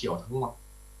โซนเขียวทั้งหมด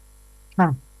ค่ะ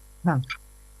ค่ะ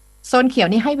โซนเขียว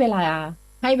นี่ให้เวล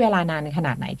านานขน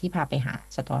าดไหนที่พาไปหา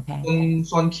สัตวแพทย์โ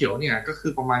ซนเขียวเนี่ยก็คื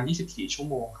อประมาณ24ชั่ว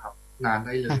โมงครับนานไ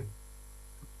ด้เลยค่ะ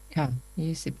ค่ะ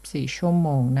24 ชั่วโม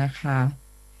งนะคะ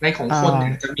ในของเอ่อคนเนี่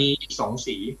ยจะมีอีก2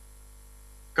 สี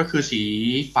ก็คือ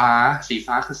ฟ้าสี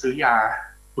ฟ้าคือซื้อยา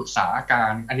ปรึกษาอากา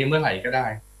รอันนี้เมื่อไหร่ก็ได้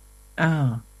อ่า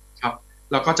ครับ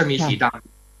แล้วก็จะมีสีค่ะด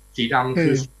สีดำคือ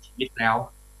คือชีวิตแล้ว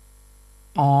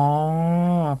อ๋อ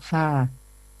ค่ะ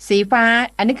สีฟ้า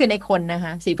อันนี้คือในคนนะค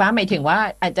ะสีฟ้าหมายถึงว่า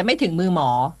อาจจะไม่ถึงมือหมอ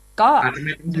ก็อาจจะไ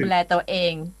ม่ต้องถึงดูแลตัวเอ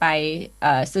งไป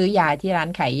ซื้อยาที่ร้าน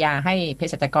ขายยาให้เภ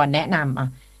สัชกรแนะน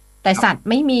ำแต่ครับสัตว์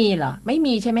ไม่มีเหรอไม่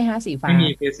มีใช่ไหมคะสีฟ้า ไม่มี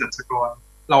เภสัชกร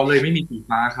เราเลยไม่มีสี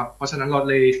ฟ้าครับเพราะฉะนั้นเรา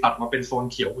เลยตัดมาเป็นโซน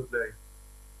เขียวหมดเลย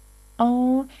อ๋อ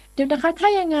เดี๋ยวนะคะถ้า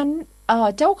อย่างนั้น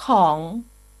เจ้าของ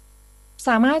ส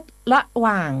ามารถระห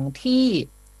ว่างที่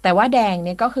แต่ว่าแดงเ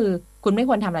นี่ยก็คือคุณไม่ค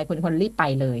วรทำอะไรคุณควรรีบไป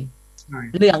เลยใช่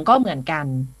เหลืองก็เหมือนกัน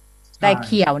แต่ใช่ เ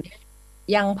ขียวเนี่ย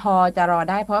ยังพอจะรอ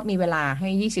ได้เพราะมีเวลาให้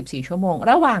24 ชั่วโมง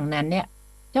ระหว่างนั้นเนี่ย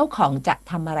เจ้าของจะ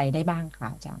ทำอะไรได้บ้างคะ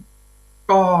อาจารย์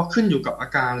ก็ขึ้นอยู่กับอา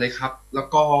การเลยครับ แล้ว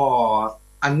ก็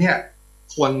อันเนี้ย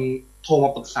ควรโทรมา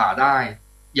ปรึกษาได้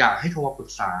อยากให้โทรมาปรึ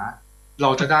กษา เรา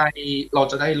จะได้เรา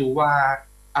จะได้รู้ว่า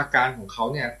อาการของเขา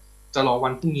เนี่ยจะรอวั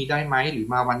นพรุ่งนี้ได้ไหมหรือ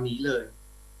มาวันนี้เลย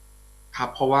ครับ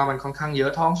เพราะว่ามันค่อนข้างเยอ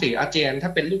ะท้องเสียอาเจียนถ้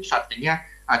าเป็นลูกสัตว์อย่างเงี้ย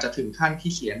อาจจะถึงขั้น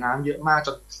ที่เสียน้ำเยอะมากจ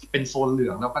นเป็นโซนเหลื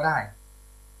องแล้วก็ได้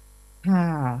ค่ะ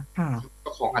ค่ะเจ้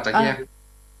าของอาจจะเออแยก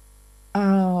เอ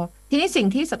อทีนี้สิ่ง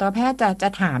ที่สัตวแพทย์จะ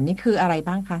ถามนี่คืออะไร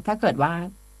บ้างคะถ้าเกิดว่า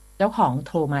เจ้าของ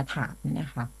โทรมาถามเนี่ยน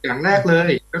ะคะอย่างแรกเลย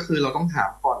ก็คือเราต้องถา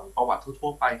มก่อนประวัติทั่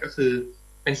วๆไปก็คือ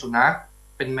เป็นสุนัข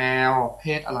เป็นแมวเพ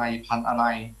ศอะไรพันธุ์อะไร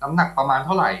น้ำหนักประมาณเ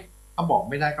ท่าไหร่ าบอก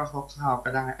ไม่ได้ก็คร่าวๆก็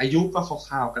ได้อายุก็ค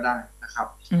ร่าวๆก็ได้นะครับ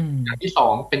อย่างที่สอ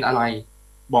งเป็นอะไร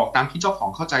บอกตามที่เจ้าของ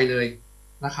เข้าใจเลย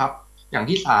นะครับอย่าง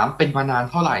ที่สามเป็นมานาน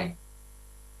เท่าไหร่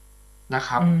นะค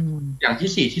รับอย่างที่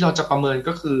สี่ที่เราจะประเมิน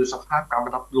ก็คือสภาพการ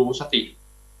รับรู้สติ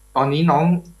ตอนนี้น้อง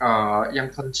ยัง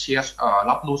คอนเชียส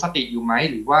รับรู้สติอยู่ไหม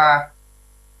หรือว่า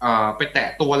ไปแตะ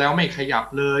ตัวแล้วไม่ขยับ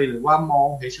เลยหรือว่ามอง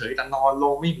เฉยๆแต่นอนล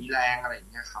งไม่มีแรงอะไรอย่า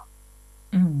งเงี้ยครับ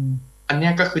อันเนี้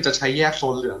ยก็คือจะใช้แยกโซ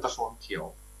นเหลืองกับโซนเขียว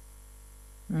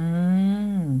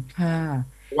ค่ะ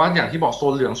ว่าอย่างที่บอกโซ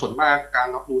นเหลืองส่วนมากการ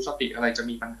รับรู้สติอะไรจะ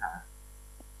มีปัญหา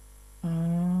อ๋อ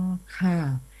ค่ะ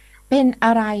เป็นอ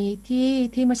ะไร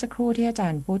ที่เมื่อสักครู่ที่อาจา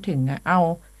รย์พูดถึงอะเอ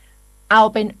า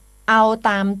เป็นเอา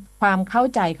ตามความเข้า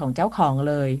ใจของเจ้าของ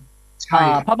เลยใช่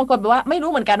เพราะบางคนบอกว่าไม่รู้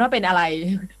เหมือนกันว่าเป็นอะไร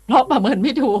เพราะประเมินไ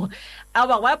ม่ถูกเอา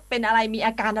บอกว่าเป็นอะไรมีอ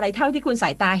าการอะไรเท่าที่คุณสา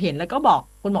ยตาเห็นแล้วก็บอก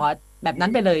คุณหมอแบบนั้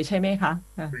นไปเลยใช่ไหมคะ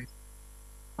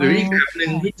หรืออีกแบบหนึ่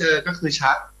งที่เจอก็คือ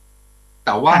ชักแ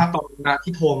ต่ว่าตอน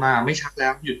ที่โทรมาไม่ชักแล้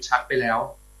วหยุดชักไปแล้ว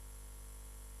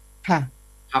ค่ะ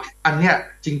ครับอันเนี้ย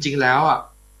จริงๆแล้วอ่ะ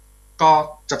ก็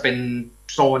จะเป็น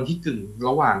โซนที่กึ่งร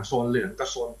ะหว่างโซนเหลืองกับ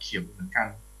โซนเขียวเหมือนกัน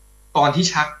ตอนที่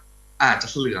ชักอาจจะ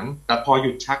เหลืองแต่พอห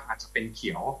ยุดชักอาจจะเป็นเ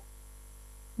ขียว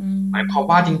หมายความ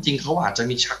ว่าจริงๆเขาอาจจะ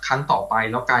มีชักครั้งต่อไป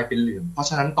แล้วกลายเป็นเหลืองเพราะฉ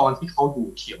ะนั้นตอนที่เขาอยู่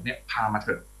เขียวเนี่ยพามาเถ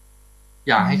อะ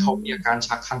อย่าให้เขามีอาการ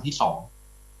ชักครั้งที่สอง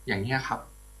อย่างเนี้ยครับ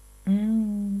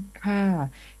ค่ะ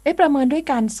ประเมินด้วย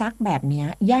การซักแบบเนี้ย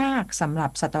ยากสำหรั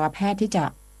บสัตวแพทย์ที่จะ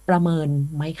ประเมิน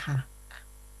ไหมคะ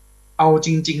เอาจ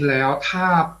ริงๆแล้วถ้า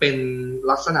เป็น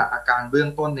ลักษณะอาการเบื้อง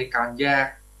ต้นในการแยก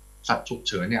สัตว์ฉุกเ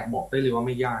ฉินเนี่ยบอกได้เลยว่าไ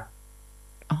ม่ยาก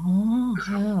อ๋อ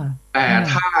ค่ะแต่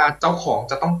ถ้าเจ้าของ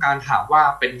จะต้องการถามว่า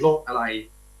เป็นโรคอะไร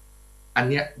อัน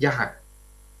เนี้ยยาก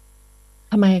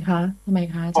ทำไมคะอ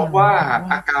าเพราะจารย์ว่า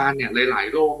อาการเนี่ยหลาย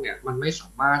ๆโรคเนี่ยมันไม่สา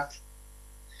มารถ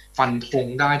ฟันธง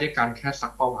ได้ด้วยการแค่ซั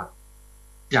กประวัติ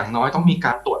อย่างน้อยต้องมีก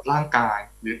ารตรวจร่างกาย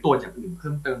หรือตรวจอย่างอื่นเ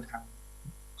พิ่มเติมทาง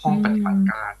ห้องปฏิบัติ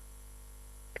การ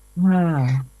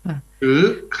หรือ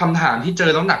คำถามที่เจ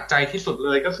อแล้วหนักใจที่สุดเล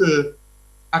ยก็คือ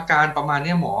อาการประมาณ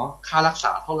นี้หมอค่ารักษ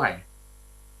าเท่าไหร่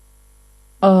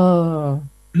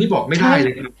นี่บอกไม่ได้เล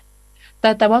ยครับ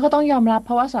แต่ว่าก็ต้องยอมรับเพ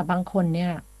ราะว่าสำหรับบางคนเนี่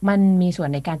ยมันมีส่วน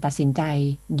ในการตัดสินใจ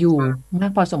อยู่มา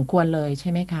กพอสมควรเลยใช่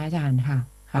ไหมคะอาจารย์ค่ะ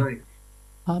ค่ะ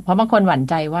เพราะบางคนหวั่น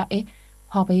ใจว่าเอ๊ะ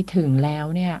พอไปถึงแล้ว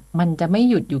เนี่ยมันจะไม่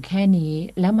หยุดอยู่แค่นี้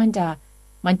แล้วมันจะ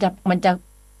มันจะมัน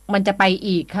จะไป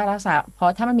อีกค่ารักษาเพรา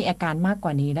ะถ้ามันมีอาการมากก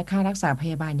ว่านี้แล้วค่ารักษาพ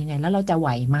ยาบาลยังไงแล้วเราจะไหว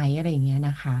ไหมอะไรอย่างเงี้ย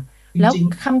นะคะแล้วจริง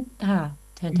คำค่ะ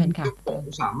เชิญค่ะๆผม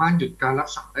สามารถหยุดการรัก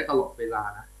ษาได้ตลอดเวลา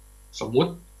นะสมมุ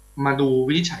ติมาดู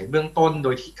วินิจฉัยเบื้องต้นโด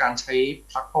ยที่การใช้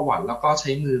ซักประวัติแล้วก็ใช้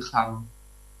มือคล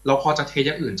ำเราพอจะเทอ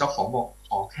ย่างอื่นเจ้าของบอกข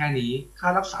อแค่นี้ค่า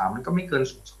รักษามันก็ไม่เกิน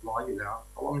200-300อยู่แล้ว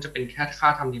เพราะว่ามันจะเป็นแค่ค่า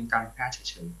ธรรมเนียมการแพทย์เ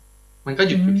ฉยๆมันก็ห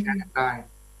ยุดอยู่แค่นั้นได้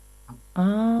อ๋อ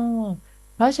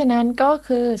เพราะฉะนั้นก็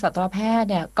คือสัตวแพทย์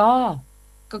เนี่ยก็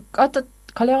จะ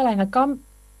เขาเรียกว่าอะไรคะ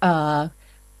เอ่อ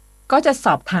ก็จะส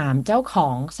อบถามเจ้าขอ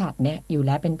งสัตว์เนี่ยอยู่แ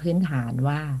ล้วเป็นพื้นฐาน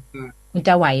ว่ามันจ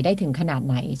ะไหวได้ถึงขนาด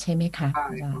ไหนใช่ไหมคะใช่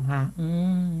อาจารครับย์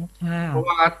คะค่ะเพราะ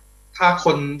ว่าถ้าค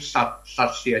นสัต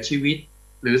ว์เสียชีวิต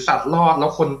หรือสัตว์รอดแล้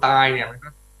วคนตายเนี่ยมัน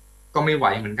ก็ไม่ไหว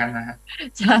เหมือนกันนะฮะ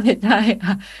ใช่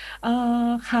ค่ะเออ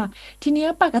ค่ะทีเนี้ย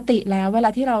ปกติแล้วเวลา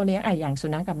ที่เราเลี้ยงอย่างสุ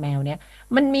นัขกับแมวเนี่ย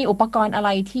มันมีอุปกรณ์อะไร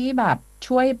ที่แบบ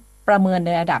ช่วยประเมินใน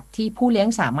ระดับที่ผู้เลี้ยง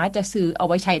สามารถจะซื้อเอา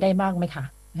ไว้ใช้ได้บ้างไหมคะ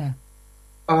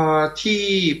ที่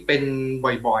เป็น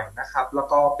บ่อยๆนะครับแล้ว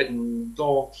ก็เป็นโร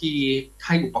คที่ใ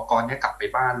ห้อุปกรณ์เนี้ยกลับไป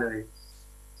บ้านเลย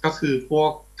ก็คือพว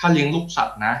กถ้าเลี้ยงลูกสัต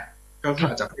ว์นะก็คือ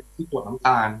อาจจะเป็นที่ตรวจน้ำต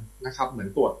าลนะครับเหมือน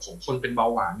ตรวจของคนเป็นเบา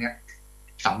หวานเนี่ย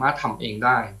สามารถทำเองไ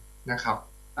ด้นะครับ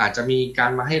อาจจะมีกา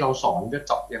รมาให้เราสอนว่าเ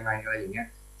จาะยังไงอะไรอย่างเงี้ย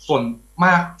ส่วนม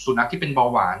ากสุนัขที่เป็นเบา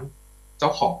หวานเจ้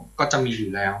าของก็จะมีอ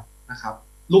ยู่แล้วนะครับ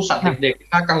ลูกสัตว์เด็ก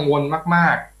ๆถ้ากังวลมา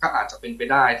กๆก็อาจจะเป็นไป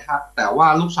ได้ถ้าแต่ว่า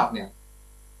ลูกสัตว์เนี่ย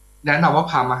แนะนำว่า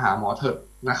พามาหาหมอเถอะ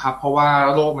นะครับเพราะว่า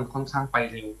โรคมันค่อนข้างไป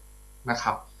เร็วนะค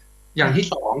รับอย่างที่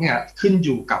สองเนี่ยขึ้นอ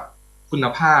ยู่กับคุณ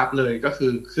ภาพเลยก็คื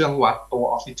อเครื่องวัดตัว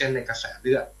ออกซิเจนในกระแสเ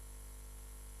ลือด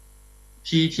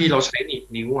ที่เราใช้หนีบ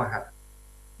นิ้วอะครับ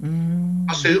พ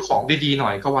อซื้อของดีๆหน่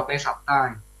อยก็วัดในสัตว์ได้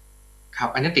ครับ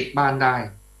อันนี้ติดบ้านได้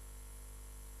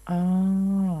อ๋อ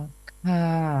ค่ะ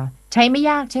ใช้ไม่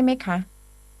ยากใช่ไหมคะ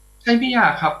ใช่พี่ยา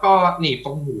ครับก็หนีบต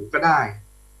รงหูก็ได้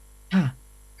ค่ะ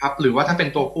ครับหรือว่าถ้าเป็น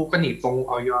ตัวผู้ก็หนีบตรง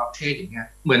อวัยวะเพศอย่างเงี้ย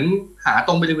เหมือนหาต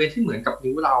รงบริเวณที่เหมือนกับ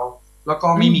นิ้วเราแล้วก็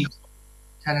ไม่มี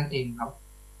แค่นั้นเองครับ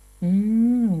อื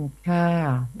มค่ะ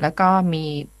แล้วก็มี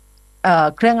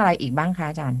เครื่องอะไรอีกบ้างคะ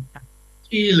อาจารย์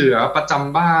ที่เหลือประจ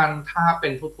ำบ้านถ้าเป็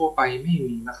นทั่วๆไปไม่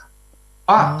มีนะครับ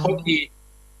โทษที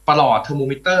ประหลอดเทอร์โม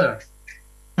มิเตอร์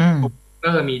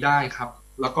มีได้ครับ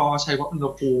แล้วก็ใช้วัดอุณห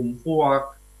ภูมิพวก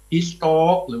ฮีสโต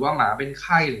กหรือว่าหมาเป็นไ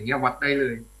ข้อะไรเงี้ยวัดได้เล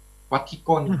ยวัดที่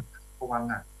ก้นประมาณ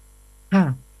นั้นค่ะ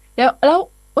แล้ว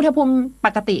อุณหภูมิป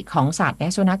กติของสัตว์เนี่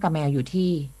ยสุนัขกับแมวอยู่ที่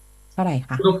เท่าไหร่ค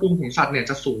ะอุณหภูมิของสัตว์เนี่ย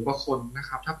จะสูงกว่าคนนะค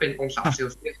รับถ้าเป็นองศาค่ะเซล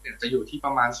เซียสเนี่ยจะอยู่ที่ป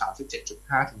ระมาณ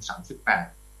37.5ถึง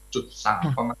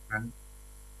38.3ประค่ะมาณนั้น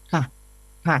ค่ะ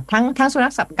ค่ะทั้งสุนั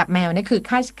ขกับแมวเนี่ยคือ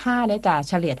ค่าเนี่ยจะ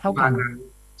เฉลี่ยปเท่ากันระมาณนั้น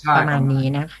ใช่ประมาณนี้ปร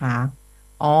ะมาณนะคะ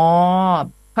อ๋อ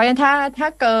เพราะฉะนั้นถ้า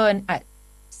เกิน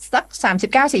สัก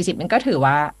39-40มันก็ถือ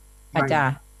ว่าอาจใช่จะ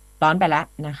ร้อนไปแล้ว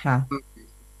นะคะ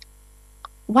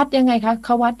วัดยังไงคะเข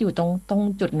าวัดอยู่ตรง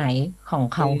จุดไหนของตร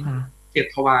งเขาคะเสียด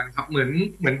ทวารครับเหมื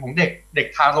อนของเด็ก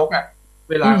ทารกอ่ะ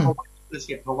เวอืม ลาเขาวัดคือเ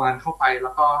สียดทวารเข้าไปแล้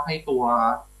วก็ให้ตัว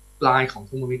ปลายของเท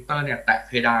อร์โมมิเตอร์เนี่ยแตะเ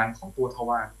พดานของตัวท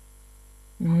วาร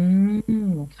อืม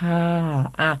ค่ะ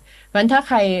อ่ะเพราะฉะนั้นถ้าใ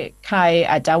คร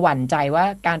อาจจะหวั่นใจว่า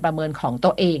การประเมินของตั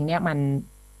วเองเนี่ยมัน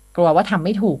กลัวว่าทำไ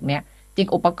ม่ถูกเนี่ยจริง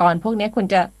อุปกรณ์พวกนี้คุณ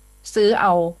จะซื้อเอ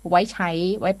าไว้ใช้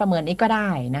ไว้ประเมินนี้ก็ได้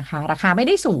นะคะราคาไม่ไ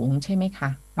ด้สูงใช่ไหมคะ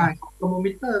ใช่ครับเทอร์โม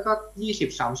มิเตอร์ก็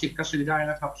20-30ก็ซื้อได้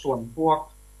นะครับส่วนพวก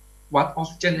วัดออก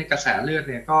ซิเจนในกระแสเลือด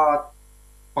เนี่ยก็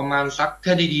ประมาณสัก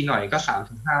ถ้าดีๆหน่อยก็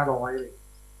300-500เลย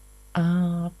อ๋อ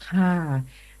ค่ะ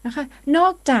นะคะนอ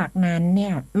กจากนั้นเนี่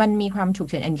ยมันมีความฉุก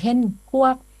เฉินอย่างเช่นพว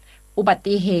กอุบั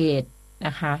ติเหตุน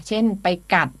ะคะเช่นไป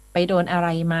กัดไปโดนอะไร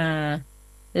มา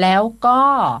แล้วก็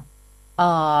เอ่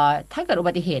อถ้าเกิดอุ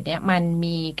บัติเหตุเนี่ยมัน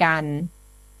มีการ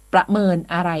ประเมิน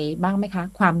อะไรบ้างไหมคะ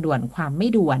ความด่วนความไม่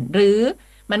ด่วนหรือ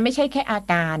มันไม่ใช่แค่อา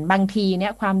การบางทีเนี่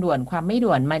ยความด่วนความไม่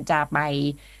ด่วนมันจะไป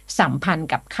สัมพันธ์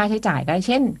กับค่าใช้จ่ายก็ได้เ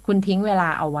ช่นคุณทิ้งเวลา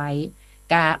เอาไว้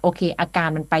โอเคอาการ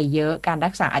มันไปเยอะการรั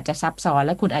กษาอาจจะซับซ้อนแ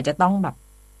ละคุณอาจจะต้องแบบ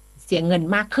เสียเงิน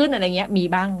มากขึ้นอะไรเงี้ยมี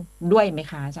บ้างด้วยไหม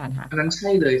คะอาจารย์คะอันนั้นใช่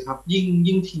เลยครับ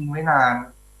ยิ่งทิ้งไว้นาน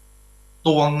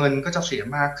ตัวเงินก็จะเสีย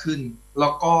มากขึ้นแล้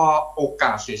วก็โอก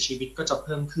าสเสียชีวิตก็จะเ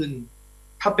พิ่มขึ้น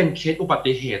ถ้าเป็นเคสอุบั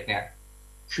ติเหตุเนี่ย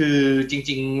คือจ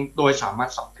ริงๆโดยสามาร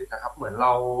ถสำเร็จนะครับเหมือนเร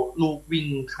าลูกวิ่ง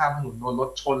ข้ามถนนโดนรถ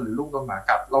ชนหรือลูกโดนหมา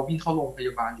กัดเราวิ่งเข้าโรงพย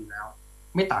าบาลอยู่แล้ว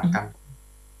ไม่ต่างอืมกัน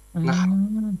อืนะครับ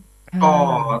มค่ก็ะ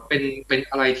เป็น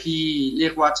อะไรที่เรี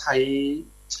ยกว่า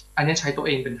อันนี้ใช้ตัวเ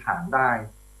องเป็นฐานได้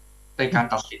ในการ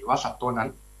ตัดสินว่าสัตว์ตัวนั้น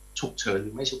ฉุกเฉินห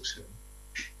รือไม่ฉุกเฉิน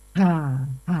ค่ะ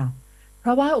ค่ะเพร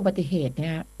าะว่าอุบัติเหตุเนี่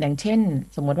ยอย่างเช่น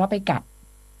สมมติว่าไปกัด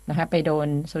นะคะไปโดน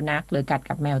สุนัขหรือกัด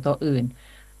กับแมวตัวอื่น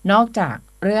นอกจาก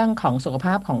เรื่องของสุขภ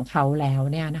าพของเขาแล้ว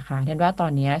เนี่ยนะคะเห็นว่าตอ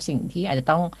นนี้สิ่งที่อาจจะ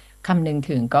ต้องคำนึง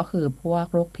ถึงก็คือพวก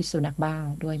โรคพิษสุนัขบ้า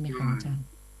ด้วยไหมคะอาจารย์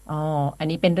อ๋ออัน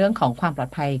นี้เป็นเรื่องของความปลอ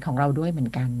ดภัยของเราด้วยเหมือ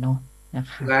นกันเนาะนะ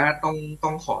คะและต้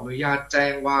องขออนุญาตแจ้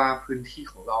งว่าพื้นที่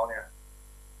ของเราเนี่ย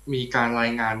มีการรา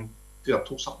ยงานเกือบ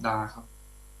ทุกสัปดาห์ครับ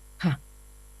ค่ะ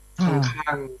ค่อนค่ะข้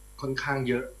างค่อนข้าง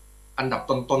เยอะอันดับ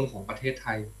ต้นๆของประเทศไท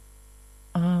ย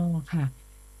อ๋อค่ะ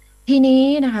ทีนี้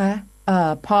นะคะ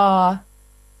พอ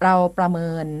เราประเมิ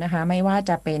นนะคะไม่ว่า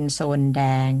จะเป็นโซนแด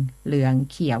งเหลือง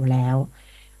เขียวแล้ว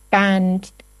การ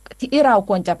ที่เรา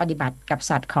ควรจะปฏิบัติกับ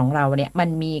สัตว์ของเราเนี่ยมัน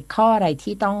มีข้ออะไร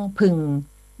ที่ต้องพึง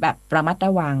แบบระมัดร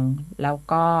ะวังแล้ว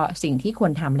ก็สิ่งที่คว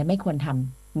รทำและไม่ควรท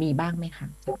ำมีบ้างไหมคะ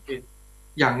โอเค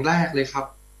อย่างแรกเลยครับ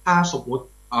ถ้าสมมุติ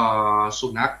สุ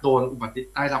นัขโดน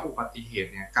ได้รับอุบัติเหตุ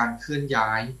เนี่ยการเคลื่อนย้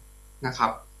ายนะครั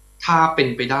บถ้าเป็น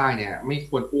ไปได้เนี่ยไม่ค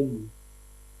วรอุ้ม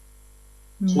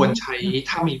อืควรใช้ม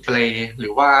ถ้ามีเปลหรื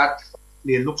อว่าเ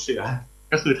รียนลูกเสือ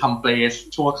ก็คือทำเปล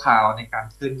ชั่วคราวในการ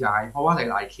เคลื่อนย้ายเพราะว่าห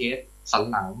ลายๆเคสสัน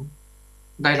หลัง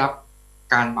ได้รับ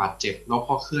การบาดเจ็บแล้วพ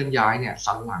อเคลื่อนย้ายเนี่ย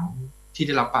สันหลังที่ไ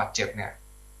ด้รับบาดเจ็บเนี่ย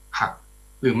หัก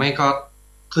หรือไม่ก็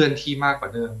เคลื่อนที่มากกว่า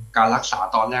เดิมการรักษา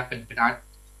ตอนแรกเป็นไปได้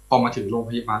พอมาถึงโรง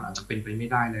พยาบาลอาจจะเป็นไปไม่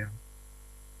ได้แล้ว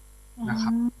อ๋อนะค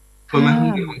รับส่วนค่ะมัน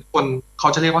ของคนเขา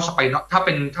จะเรียกว่าสไปนอลถ้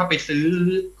าไปซื้อ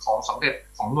ของสำเร็จ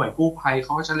ของหน่วยกู้ภัยเข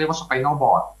าก็จะเรียกว่าสไปนอลบ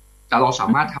อร์ดแต่เราสา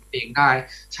มารถทำเองได้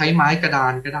ใช้ไม้กระดา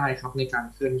นก็ได้ครับในการ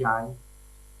เคลื่อนย้าย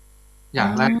ออ๋ย่า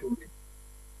งแรกอ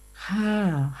ค่ะ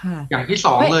ค่ะอย่างที่ส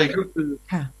องไม่เลยก็คือ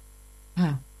ค่ะค่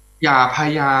ะอย่าพย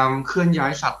ายามเคลื่อนย้า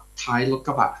ยสัตว์ท้ายรถก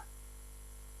ระบะ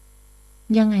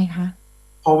ยังไงคะ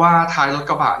เพราะว่าท้ายรถ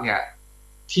กระบะเนี่ย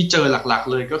ที่เจอหลัก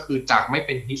ๆเลยก็คือจากไม่เ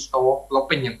ป็นฮิสโตกแล้ว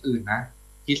เป็นอย่างอื่นนะ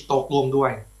ฮิสโตกรวมด้ว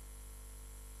ย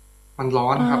มันร้อ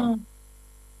นอ๋อครับ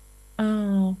อ๋อ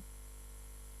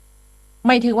ห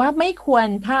มายถึงว่าไม่ควร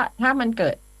ถ้ามันเกิ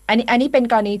ดอันนี้เป็น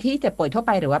กรณีที่เจ็บป่วยทั่วไ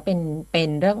ปหรือว่าเป็น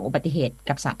เรื่องอุบัติเหตุ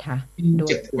กับสัตว์คะด้วย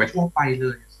เจ็บป่วยทั่วไปเล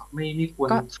ยครับไม่คว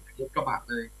รก็ขับรถกระบะ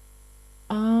เลย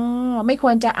อ๋อไม่ค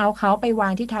วรจะเอาเขาไปวา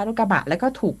งที่ท้ายรถกระบะแล้วก็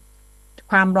ถูก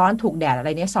ความร้อนถูกแดดอะไร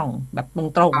เนี่ยส่องแบบต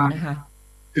รงๆนะคะ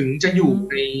ถึงจะอือยู่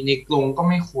ในมในกรงก็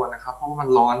ไม่ควรนะครับเพราะว่ามัน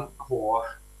ร้อนโอ้โห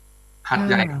หัดค่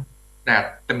ใหญ่ะแดด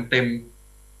เต็ม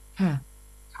ค่ะ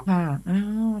ครับค่ะอ๋อ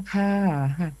ค่ะ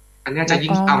ค่ะอันเนี้ยจะแล้วก็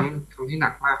ยิ่งทำให้หนั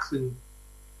กมากขึ้น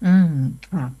อืม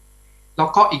ค่ะ แล้ว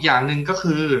ก็อีกอย่างหนึ่งก็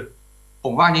คือผ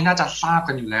มว่าอันนี้น่าจะทราบ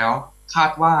กันอยู่แล้วคา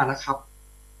ดว่านะครับ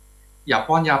อย่า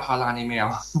ป้อนยาพาราในแมว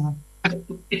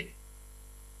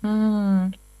อืม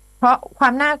เพราะค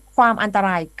วามอันตร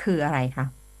ายคืออะไรคะ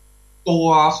ตัว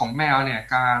ของแมวเนี่ย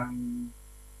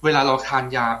เวลาเราทาน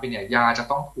ยาไปเนี่ยยาจะ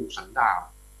ต้องถูกสันดาป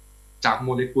จากโม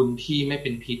เลกุลที่ไม่เป็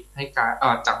นพิษให้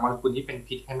จากโมเลกุลที่เป็น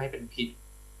พิษให้ไม่เป็นพิษ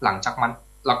หลังจากมัน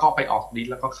แล้วก็ไปออกฤท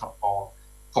ธิ์แล้วก็ขับออก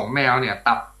ของแมวเนี่ย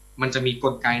ตับมันจะมีก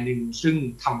ลไกหนึ่งซึ่ง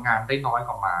ทำงานได้น้อยก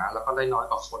ว่าหมาแล้วก็ได้น้อย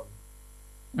กว่าคน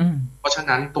เพราะฉะ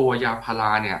นั้นตัวยาพาร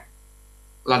าเนี่ย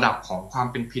ระดับของความ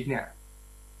เป็นพิษเนี่ย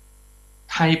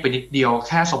ให้ไปนิดเดียวแ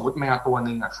ค่สมมติแมวตัวห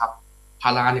นึ่งอะครับพา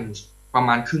ราหนึ่งประม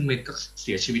าณครึ่งเม็ดก็เ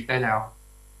สียชีวิตได้แล้ว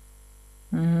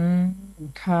อืม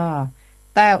ค่ะ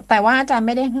แต่ว่าอาจารย์ไ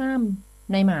ม่ได้ห้าม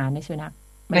ในหมาในสุนัข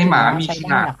หมายถึในหมางว่าใช้มีข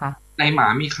นาดได้เหรอคะในหมา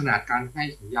มีขนาดการให้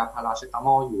ของยาพาราเซตาม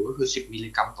อลอยู่ก็คือ10 มิล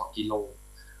ลิกรัมต่อ กิโล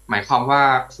หมายความว่า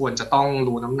ควรจะต้อง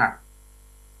รู้น้ำหนัก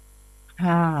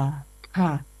ค่ะค่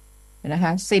ะเดี๋ยวนะค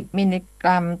ะ10 มิลลิก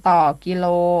รัมต่อ กิโล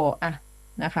อ่ะ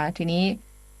นะคะทีนี้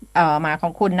หมาขอ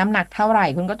งคุณน้ำหนักเท่าไหร่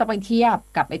คุณก็ต้องไปเทียบ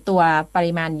กับไอตัวป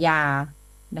ริมาณยา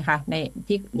นะคะ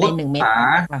ที่ในว่า1 เม็ดหมา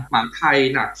ค่ะหมาไทย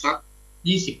หนักสัก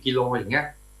20 กิโลอย่างเงี้ย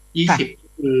20ค่ะ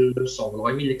คือ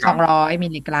200 มิลลิกรัม200 มิ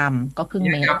ลลิกรัมก็ครึ่งเ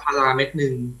นี่ยเม็ดยาพาราเม็ดห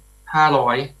นึ่ง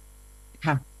500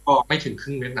ค่ะ ก็ไม่ถึงค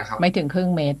รึ่งเม็ดนะครับไม่ถึงครึ่ง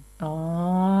เม็ดอ๋อ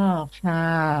ค่ะ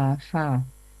ค่ะ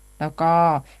แล้วก็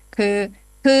คือ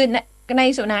คือใน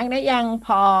สุนัขเนี่ยยั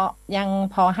ง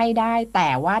พอให้ได้แต่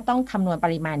ว่าต้องคำนวณป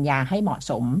ริมาณยาให้เหมาะ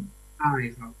สมใช่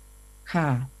ครับค่ะ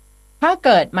ถ้าเ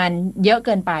กิดมันเยอะเ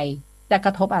กินไปจะก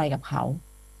ระทบอะไรกับเขา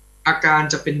อาการ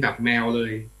จะเป็นแบบแมวเล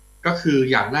ยก็คือ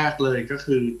อย่างแรกเลยก็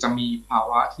คือจะมีภา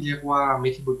วะที่เรียกว่าเม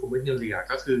ทิบูลโกเวเนเรีย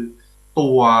ก็คือตั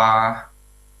ว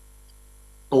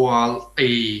ตัวไอ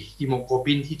ฮีโมโกล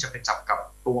บินที่จะไปจับกับ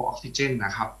ตัวออกซิเจนน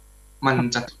ะครับมัน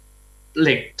จะเห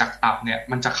ล็กจากตับเนี่ย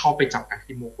มันจะเข้าไปจับกับ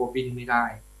ฮีโมโกลบินไม่ได้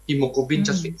ฮีโมโกลบิอืนจ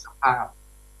ะเสียสมภาพ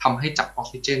ทำให้จับออก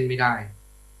ซิเจนไม่ได้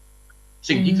อื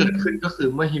สิ่งที่เกิดขึ้นก็มคือ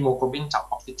เมื่อฮีโมโกลบินจับ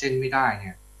ออกซิเจนไม่ได้เ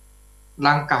นี่ย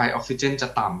ร่างกายออกซิเจนจะ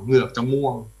ต่ำเหงือกจะม่ว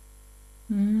ง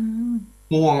อืม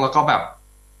แล้วก็แบบ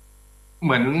เห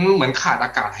มือนขาดอ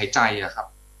ากาศหายใจอะครับ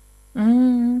อื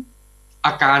มอ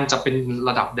าการจะเป็นร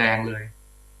ะดับแดงเลย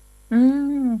อื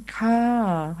มค่ะ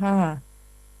ค่ะ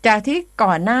จากที่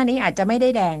ก่อนหน้านี้อาจจะไม่ได้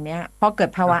แดงเนี่ยพอเกิด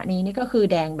ภาวะนี้นี่ก็คือ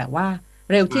แดงแบบว่า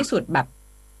เร็วที่สุดแบบ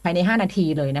ภายใน5 นาที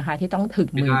เลยนะคะที่ต้องถึง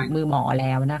มือไม่ได้ หมอแ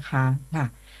ล้วนะคะค่ะ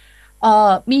เอ่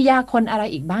อมียาคนอะไร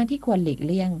อีกบ้างที่ควรหลีกเ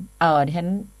ลี่ยงดิฉัน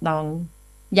ลอง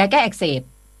ยาแก้อักเสบ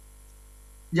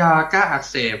ยาแก้อัก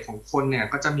เสบของคนเนี่ย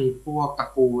ก็จะมีพวกตระ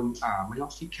กูลไมล็อ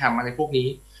กซิแคมอะไรพวกนี้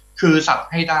คือสับ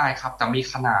ให้ได้ครับแต่มี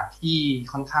ขนาดที่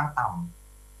ค่อนข้างต่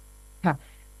ำค่ะ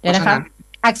เดี๋ยวนะคะเพราะฉะนั้น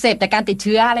อักเสบจากการติดเ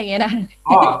ชื้ออะไรอย่างเงี้ยนะ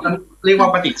ก็เรียกว่า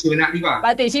ปฏิชีวนะดีกว่า ป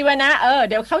ฏิชีวนะ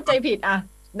เดี๋ยวเข้าใจผิดอ่ะ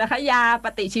นะคะยาป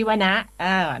ฏิชีวนะ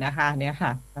นะคะเนี่ยค่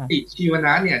ะปฏิชีวน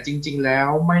ะเนี่ยจริงๆแล้ว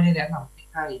ไม่ได้แนะน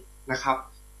ำให้นะครับ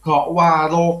เพราะว่า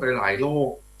โรคหลายๆโรค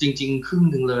จริงๆครึ่ง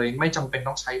หนึ่งเลยไม่จำเป็น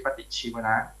ต้องใช้ปฏิชีวน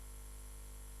ะ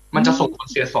อืมันจะส่งผลม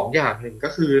เสีย2 อย่างหนึ่งก็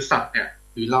คือสัตว์เนี่ย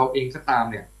หรือเราเองก็ตาม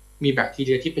เนี่ยมีแบคทีเ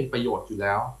รียที่เป็นประโยชน์อยู่แ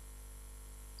ล้ว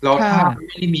แล้วค่ถ้าไม่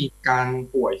ะได้มีการ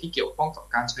ป่วยที่เกี่ยวข้องกับ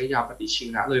การใช้ยาปฏิชีว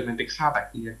นะเลยมันไปฆ่าแบค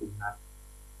ทีเรียกลุ่มนั้น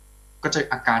ก็จะ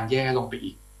อาการแย่ลงไป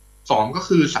อีก2ก็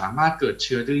คือสามารถเกิดเ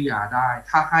ชื้อดื้อยาได้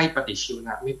ถ้าให้ปฏิชีวน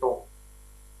ะไม่ตรง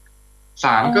3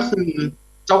อ๋อก็คือ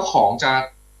เจ้าของจะ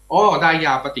ได้ย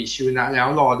าปฏิชีวนะแล้ว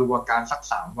รอดูอาการสัก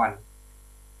3 วัน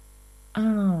อ่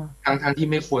าทั้งที่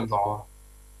ไม่ควรรอ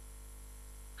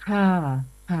ค่ะ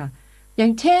ค่ะอย่า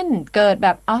งเช่นเกิดแบ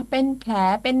บเป็นแผล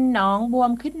เป็นหนองบว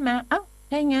มขึ้นมา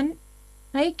ถ้าอย่างนั้น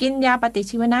ให้กินยาปฏิ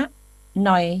ชีวนะห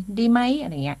น่อยดีไหมอะ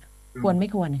ไรเงี้ยควรไม่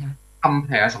ควรคะทำแผ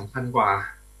ลสำคัญกว่า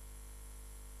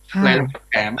หค่ะลายๆ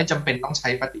แผลไม่จำเป็นต้องใช้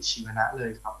ปฏิชีวนะเลย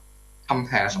ครับทำแผ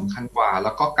ลสำคัญกว่าแ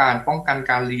ล้วก็การป้องกัน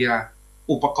การเลีย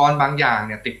อุปกรณ์บางอย่างเ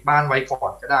นี่ยติดบ้านไว้ก่อ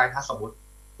นก็ได้ถ้าสมมติ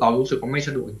เรารู้สึกว่าไม่ส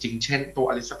ะดวกจริงๆเช่นตัว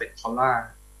อลิซาเบธคอลล่า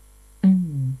อื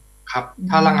มครับอื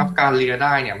ถ้าระงับม การเลียไ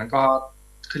ด้เนี่ยมันก็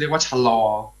คือเรียกว่าชะลอ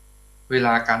เวล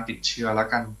าการติดเชื้อแล้ว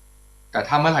กันแต่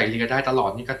ถ้าเมื่อไหร่เลียได้ตลอด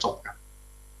นี่ก็จบครับ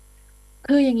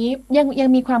คืออย่างนี้ยัง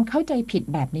มีความเข้าใจผิด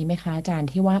แบบนี้ไหมคะอาจารย์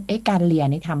ที่ว่าการเรียน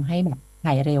นี่ทำให้แบบห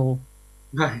ายเร็ว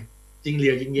ไม่ยิ่งเลี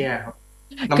ยยิ่งแย่ครับ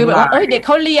คือแบบน้ำลายว่าเด็กเ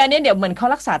ขาเรียนเนี่ยเดี๋ยวเหมือนเขา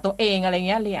รักษาตัวเองอะไรเ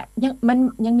งี้ยเรียน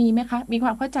ยังมีไหมคะมีคว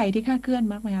ามเข้าใจที่คลาดเคลื่อน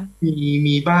มากไหมคะ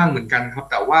มีบ้างเหมือนกันครับ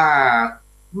แต่ว่า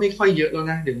ไม่ค่อยเยอะแล้ว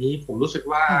นะเดี๋ยวนี้ผมรู้สึก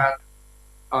ว่าค่ะ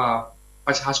เอ่อป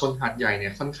ระชาชนหาดใหญ่เนี่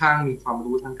ยค่อนข้างมีความ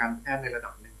รู้ทางการแพทย์ในระดั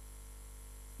บหนึ่ง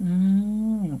อื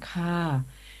มค่ะ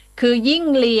คือยิ่ง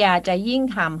เรียจะยิ่ง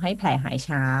ทำให้แผลหาย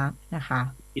ช้านะคะ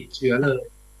ติดเชื้อเลย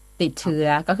ติดครับเชื้อ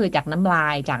ก็คือจากน้ำลา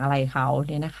ยจากอะไรเขา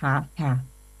เนี่ยนะคะ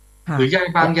ค่ะ หรือยา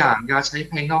บางอย่างยาใช้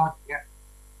ภายนอกเนี่ย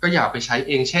ก็อย่าไปใช้เ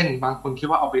องเช่นบางคนคิด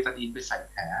ว่าเอาเบตาดีนไปใส่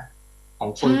แผลของ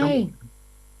คนก็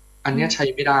อันนี้ใช้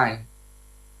ไม่ได้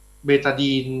เบตา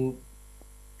ดีน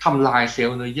ทำลายเซล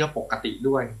ล์เนื้อเยื่อปกติ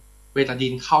ด้วยเบตาดี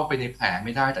นเข้าไปในแผลไ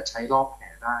ม่ได้แต่ใช้รอบแผล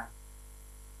ได้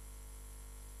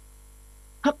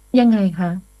ครับยังไงค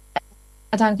ะ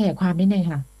อาจารย์ขยายความนิดนึง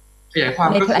ค่ะขยายความ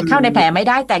ก็คือเข้าในแผลไม่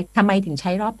ได้แต่ทำไมถึงใ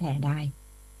ช้รอบแผลได้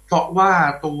เพราะว่า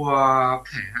ตัวแผ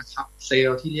ลครับเซล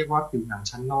ล์ที่เรียกว่าผิวหนัง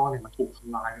ชั้นนอกเนี่ยมันถูกท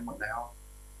ำลายไปหมดแล้ว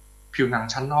ผิวหนัง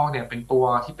ชั้นนอกเนี่ยเป็นตัว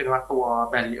ที่เป็นว่าตัว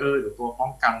แบรีเออร์หรือตัวป้อ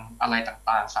งกันอะไร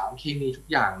ต่างๆสารเคมีทุก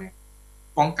อย่างเนี่ย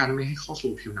ป้องกันไม่ให้เข้า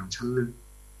สู่ผิวหนังชั้นลึก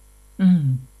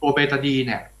ตัวเบตาดีเ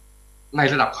นี่ยใน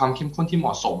ระดับความเข้มข้นที่เหม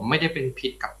าะสมไม่ได้เป็นพิ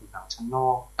ษกับผิวหนังชั้นนอ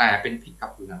กแต่เป็นพิษกับ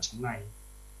ผิวหนังชั้นใน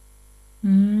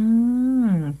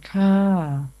ค่ะ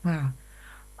ค่ะ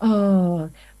เออ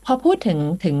พอพูด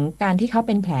ถึงการที่เขาเ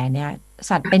ป็นแผลเนี่ย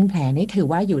สัตว์เป็นแผลนี่ถือ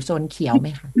ว่าอยู่โซนเขียวไหม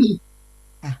คะ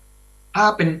ค่ะถ้า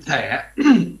เป็นแผล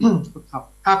ครับ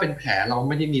ถ้าเป็นแผลเราไ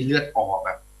ม่ได้มีเลือดออกแบ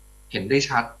บเห็นได้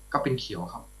ชัดก็เป็นเขียว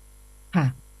ครับค่ะ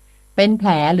เป็นแผล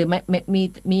หรือไม่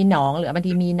มีหนองหรือบาง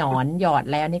ทีมีหนอนหยอด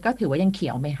แล้วนี่ก็ถือว่ายังเขี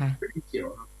ยวไหมคะเป็นเขียว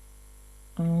ครับ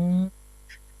อืม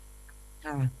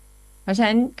ค่ะเพราะฉะ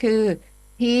นั้นคือ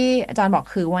ที่อาจารย์บอก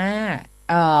คือว่า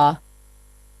เอ่อ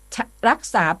รัก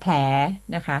ษาแผล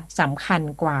นะคะสำคัญ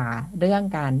กว่าเรื่อง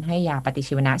การให้ยาปฏิ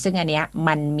ชีวนะซึ่งอันเนี้ย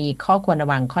มันมีข้อควรระ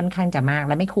วังค่อนข้างจะมาก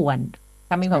และไม่ควร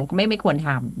ถ้าไม่ผมไม่ควรท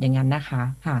ำอย่างนั้นนะคะ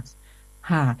ค่ะ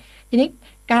ค่ะทีนี้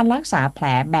การรักษาแผล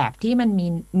แบบที่มัน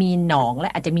มีหนองและ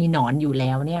อาจจะมีหนอนอยู่แ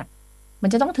ล้วเนี่ยมัน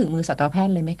จะต้องถึงมือสัตวแพท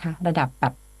ย์เลยไหมคะระดับแบ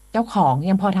บเจ้าของ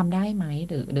ยังพอทำได้ไหม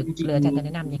หรืออาจารย์จะแน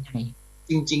ะนำยังไง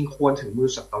จริงๆควรถึงมือ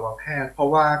สัตวแพทย์เพราะ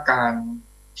ว่าการ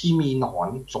ที่มีหนอน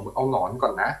สมมติเอาหนอนก่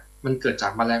อนนะมันเกิดจา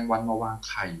กแมลงวันมาวางไ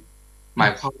ข่หมา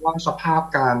ยความว่าสภาพ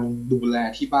การดูแล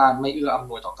ที่บ้านไม่เอื้ออำ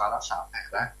นวยต่อการรักษาแผล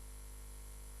แล้ว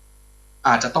อ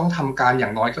าจจะต้องทำการอย่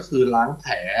างน้อยก็คือล้างแผ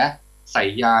ลใส่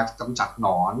ยากำจัดหน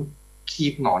อนคี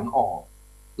บหนอนออก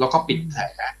แล้วก็ปิดแผล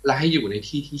และให้อยู่ใน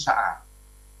ที่ที่สะอาด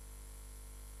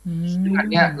ซึ่งอัน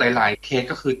เนี้ยหลายๆเคส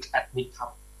ก็คือแอดมิดครั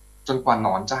บจนกว่าหน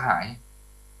อนจะหาย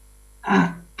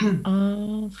อ๋อ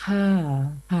ค่ะ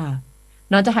ค่ะ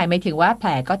นอนจะหายหมายถึงว่าแผล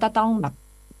ก็จะต้องแบบ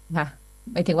ค่ะ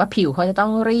หมายถึงว่าผิวเขาจะต้อ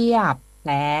งเรียบแผ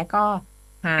ลก็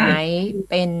หาย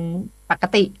เป็นปก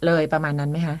ติเลยประมาณนั้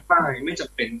นไหมคะไม่จ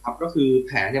ำเป็นครับก็คือแ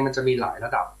ผลเนี่ยมันจะมีหลายร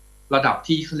ะดับ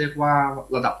ที่เขาเรียกว่า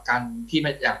ระดับการที่ไ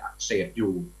ม่อยากอักเสบอ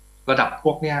ยู่ระดับพ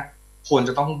วกเนี้ยควรจ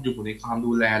ะต้องอยู่ในความ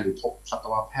ดูแลหรือพบสัต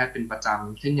วแพทย์เป็นประจ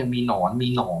ำเช่นยังมีหนอนมี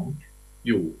หนองอ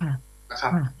ยู่นะครั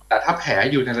บแต่ถ้าแผล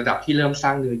อยู่ในระดับที่เริ่มสร้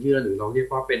างเนื้อเยื่อหรือเราเรียก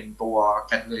ว่าเป็นตัว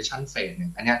granulation phase เนี่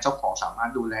ยอันนี้เจ้าของสามาร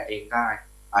ถดูแลเองได้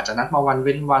อาจจะนัดมาวันเ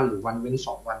ว้นวันหรือวันเว้น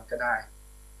2 วันก็ได้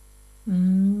อื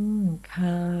ม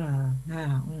ค่ะค่ะ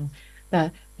แต่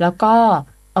แล้วก็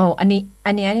อันนี้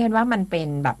เรียนว่ามันเป็น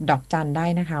แบบดอกจันได้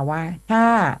นะคะว่า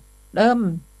เริ่ม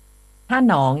ถ้า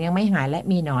หนองยังไม่หายและ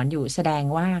มีหนอนอยู่แสดง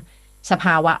ว่าสภ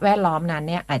าวะแวดล้อมนั้น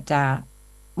เนี่ยอาจจะ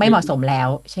ไม่เหมาะสมแล้ว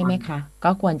ใช่ไหมคะก็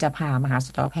ควรจะพามาหา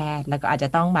สัตวแพทย์แล้วก็อาจจะ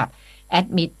ต้องแบบแอด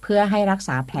มิดเพื่อให้รักษ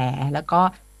าแผลแล้วก็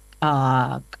เอ่อ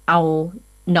เอา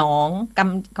หนอง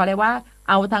เขาเรียกว่า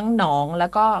เอาทั้งหนองแล้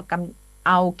วก็เ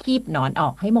อาคีบหนอนออ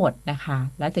กให้หมดนะคะ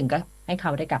แล้วถึงก็ให้เข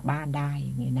าได้กลับบ้านได้อ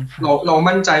ย่างนี้นะคะเรา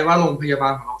มั่นใจว่าโรงพยาบา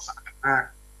ลของเราสะอาดมาก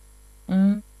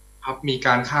ครับมีก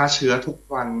ารฆ่าเชื้อทุก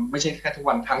วันไม่ใช่แค่ทุก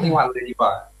วันทั้งวันเลยดีก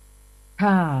ว่า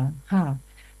ค่ะค่ะ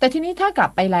แต่ทีนี้ถ้ากลั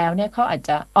บไปแล้วเนี่ยเขาอาจจ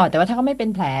ะแต่ว่าถ้าเขาไม่เป็น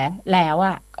แผลแล้ว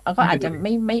อ่ะก็อาจจะไ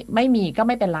ม่มีก็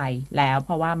ไม่เป็นไรแล้วเพ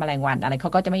ราะว่าแมลงวันอะไรเข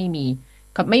าก็จะเขาไ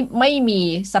ม่มี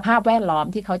สภาพแวดล้อม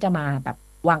ที่เขาจะมาแบบ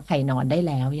วางไข่นอนได้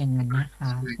แล้วอย่างนั้นนะค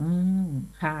ะ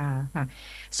ค่ะค่ะ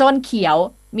โซนเขียว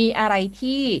มีอะไร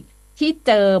ที่เ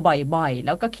จอบ่อยๆแ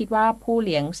ล้วก็คิดว่าผู้เ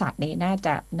ลี้ยงสัตว์นี่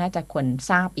น่าจะควร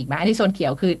ทราบอีกไหมอันนี้โซนเขีย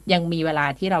วคือยังมีเวลา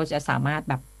ที่เราจะสามารถ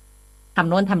แบบทำ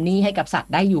โน่นทำนี่ให้กับสัต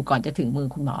ว์ได้อยู่ก่อนจะถึงมือ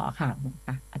คุณหมอค่ะ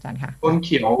อาจารย์ค่ะต้นเ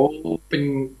ขียวเป็น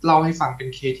เล่าให้ฟังเป็น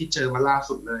เคสที่เจอมาล่า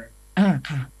สุดเลย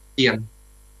ค่ะเจียน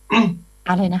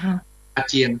อะไรนะคะอา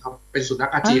เจียนครับเป็นสุนั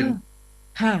ขอาเจียน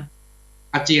ค่ะ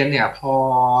อาเจียนเนี่ยพอ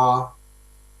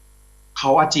เขา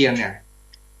อาเจียนเนี่ย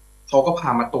เขาก็พา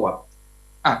มาตรวจ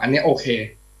อันนี้โอเค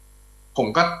ผม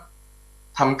ก็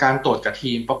ทำการตรวจกับ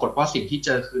ทีมปรากฏว่าสิ่งที่เจ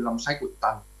อคือลำไส้อุด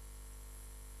ตัน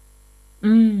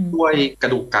ด้วยกร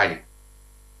ะดูกไก่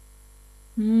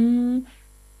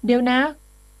เดี๋ยวนะ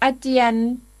อาเจียน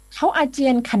เขาอาเจีย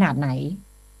นขนาดไหน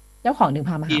เจ้าของถึง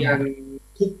พามาหาอาเจียน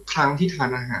ทุกครั้งที่ทาน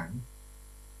อาหาร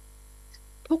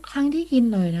ทุกครั้งที่กิน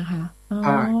เลยนะคะอ๋อ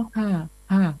ค่ะ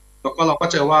แล้วก็เราก็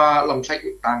เจอว่าลำไส้อุ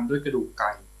ดตันด้วยกระดูกไ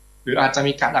ก่หรืออาจจะ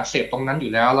มีการอักเสบตรงนั้นอ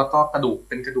ยู่แล้วแล้วก็กระดูกเ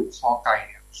ป็นกระดูกคอไก่เ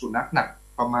นี่ยสุนัขหนัก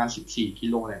ประมาณ14 กิ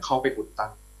โลเนี่ยเข้าไปอุดตั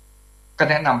นก็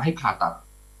แนะนำให้ผ่าตัด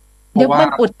เพราะว่าเดี๋ย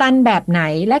วมันอุดตันแบบไหน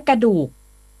และกระดูก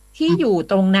ที่อยู่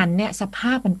ตรงนั้นเนี่ยสภ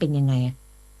าพมันเป็นยังไงอะ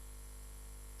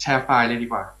แชร์ไฟล์เลยดี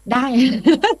กว่าได้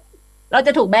เราจ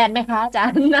ะถูกแบนไหมคะอาจา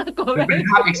รย์น่ากลัวไหมเป็น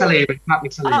ภาพเอ็กซเรย์เป็นภาพเอ็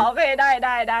กซเรย์อ๋อโอเคได้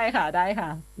ค่ะได้ค่ะ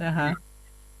นะคะ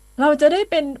เราจะได้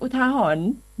เป็นอุทาหรณ์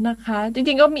นะคะจ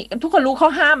ริงๆก็มีทุกคนรู้ข้อ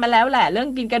ห้ามมาแล้วแหละเรื่อง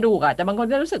กินกระดูกอ่ะแต่บางคน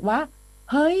ก็รู้สึกว่า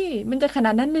เฮ้ยมันจะขน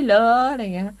าดนั้นเลยเหรออะไร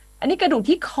เงี้ยอันนี้กระดูก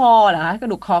ที่คอเหรอคะกระ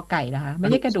ดูกคอไก่เหรอคะไม่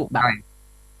ใช่กระดูกกระดูกแบบไก่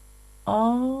อ๋อ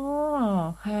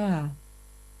ค่ะ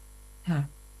ค่ะ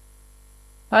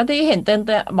เพราะที่เห็นเตือน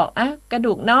บอกอ่ะกระ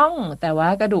ดูกน่องแต่ว่า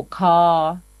กระดูกคอ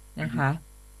นะคะ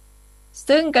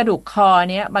ซึ่งกระดูกคอ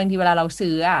เนี้ยบางทีเวลาเรา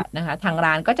ซื้ออะนะคะทาง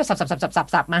ร้านก็จะ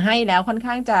สับมาให้แล้วค่อน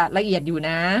ข้างจะละเอียดอยู่น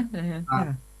ะคะอ่าค่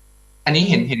ะอันนี้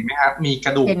อืมเห็นไหมครับมีก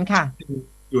ระดูกเห็นค่ะ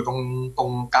อยู่ตร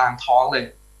งกลางท้องเลย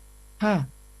ค่ะ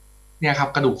เนี่ยครับ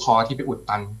กระดูกคอที่ไปอุด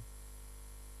ตัน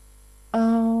เอ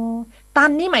อตั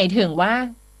นนี่หมายถึงว่า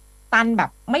ตันแบบ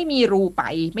ไม่มีรูไป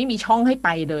ไม่มีช่องให้ไป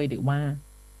เลยหรือว่า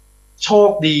โช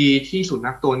คดีที่สุ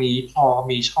นัขตัวนี้พอ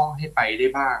มีช่องให้ไปได้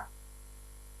บ้าง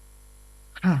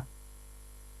ค่ะ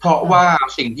เพราะว่าค่ะ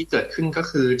สิ่งที่เกิดขึ้นก็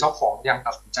คือเจ้าของยัง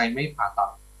ตัดสินใจไม่ผ่าตั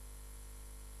ด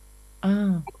อ่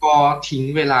าแล้วก็ทิ้ง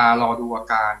เวลารอดูอา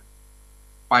การ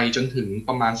ไปจนถึงป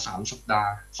ระมาณ3 สัปดา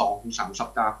ห์2 ถึง 3 สัป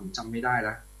ดาห์ผมจำไม่ได้แ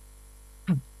ล้ว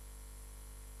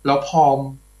แล้วพอ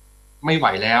ไม่ไหว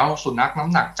แล้วสุนัขน้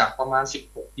ำหนักจากประมาณ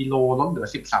16 กิโลลดเหลือ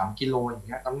13 กิโลอย่างเ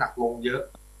งี้ยน้ำหนักลงเยอะ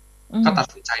อืมก็ตัด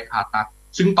สินใจผ่าตัด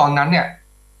ซึ่งตอนนั้นเนี่ย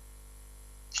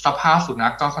สภาพสุนั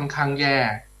ขก็ค่อนข้างแย่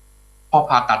พอ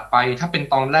ผ่าตัดไปถ้าเป็น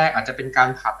ตอนแรกอาจจะเป็นการ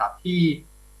ผ่าตัดที่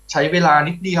ใช้เวลา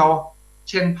นิดเดียว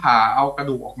เช่นผ่าเอากระ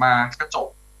ดูกออกมาก็จบ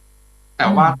แต่อื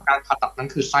มว่าการผ่าตัดนั้น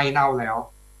คือไส้เน่าแล้ว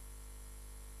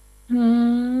อื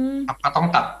ครับม ก็ต้อง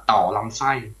ตัดต่อลำไ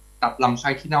ส้ตัดลำไส้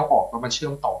ที่เน่าออกแล้วมาเชื่อ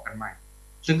มต่อกันใหม่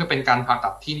ซึ่งก็เป็นการผ่าตั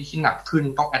ดที่หนักขึ้น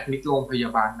ต้องแอดมิดโรงพยา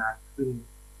บาลนานขึ้น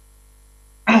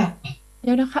เ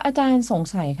ดี๋ยวนะคะอาจารย์สง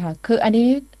สัยค่ะคืออันนี้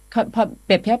พอเป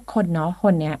รียบเทียบคนเนาะค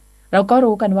นเนี้ยเราก็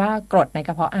รู้กันว่ากรดในก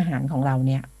ระเพาะอาหารของเราเ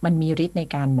นี่ยมันมีฤทธิ์ใน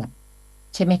การหมด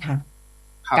ใช่ไหมคะ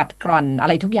ครับกัดกร่อนอะ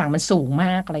ไรทุกอย่างมันสูงม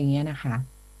ากอะไรเงี้ยนะคะ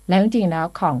แล้วจริงๆแล้ว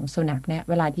ของสุนัขเนี่ย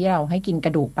เวลาที่เราให้กินกร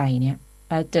ะดูกไปเนี่ย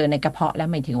เจอในกระเพาะแล้ว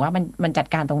หมายถึงว่ามันจัด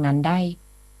การตรงนั้นไ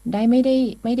ด้ไม่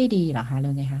ได้ดีเหรอคะหรื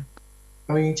อไงคะโ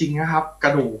ดยจริงๆนะครับกร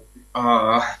ะดูกเอ่อ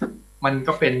มัน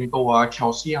ก็เป็นตัวแค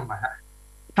ลเซียมอะฮะ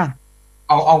ค่ะ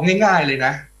เอาง่ายๆเลยน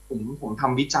ะผมท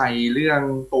ำวิจัยเรื่อง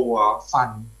ตัวฟัน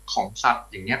ของสัตว์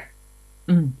อย่างเงี้ย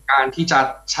อืมการที่จะ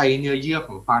ใช้เนื้อเยื่อข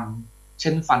องฟันเ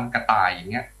ช่นฟันกระต่ายอย่า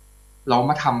งเงี้ยเรา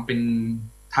มาทำเป็น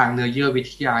ทางเนื้อเยื่อวิ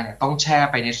ทยาเนี่ยต้องแช่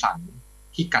ไปในสาร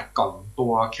ที่กัดกร่อนตั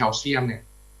วแคลเซียมเนี่ย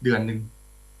1 เดือน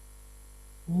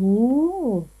โอ้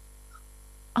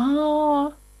อ๋อ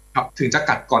ครับถึงจะ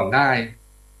กัดก่อนได้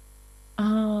อ๋อ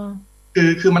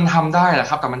คือมันทำได้แหละ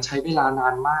ครับแต่มันใช้เวลานา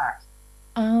นมาก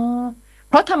อ๋อ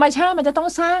เพราะธรรมชาติมันจะต้อง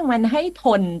สร้างมันให้ท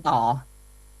นต่อ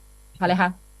อะไรค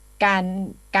ะการ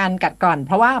การกัดกร่อนเ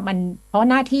พราะ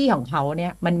หน้าที่ของเขาเนี่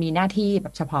ยมันมีหน้าที่แบ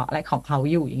บเฉพาะอะไรของเขา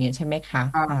อยู่อย่างเงี้ยใช่ไหมคะ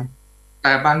ใช่ค่ะแ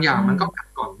ต่บางออืย่างมันก็กัมด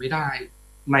ก่อนไม่ได้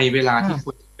ในเวลาที่ค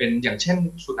วรค่ะจะเป็นอย่างเช่น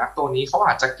สุนัขตัวนี้เขาอ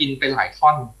าจจะกินไปหลายท่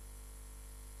อน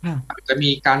อาค่ะจจะมี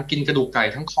การกินกระดูกไก่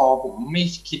ทั้งคอผมไม่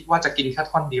คิดว่าจะกินแค่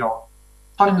ท่อนเดียว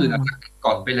ท่อนอ่อื่นอาจจะากัดก่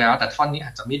อนไปแล้วแต่ท่อนนี้อ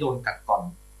าจจะไม่โดนกัดก่อน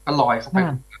ก็ลอยเข้าไป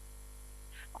ค่ะ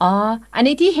อ๋ออัน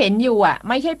นี้ที่เห็นอยู่อ่ะ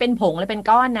ไม่ใช่เป็นผงและเป็น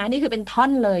ก้อนนะนี่คือเป็นท่อ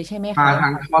นเลยใช่ไหมมาคะทา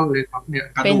งท่อนเลยครับเนี่ย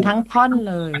กระเป็นดูกทั้งท่อน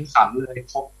เลยเป็นสันเลย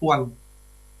ครบถ้วน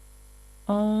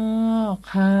อ๋อ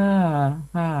ค่ะ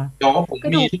ค่ะเดี๋ยวผมกร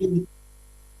ะดูกมีรูป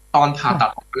ตอนผ่าตัด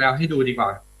อค่ะอกมาแล้วให้ดูดีกว่า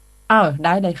อ้าวไ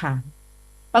ด้เลยค่ะ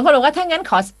บางคนบอกว่าถ้างั้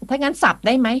นสับไ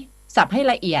ด้ไหมสับให้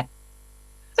ละเอียด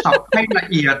สับให้ละ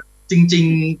เอียดจริง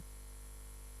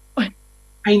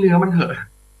ๆให้เนื้อมันเหอะ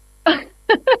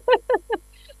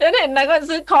ฉันเห็นนะก็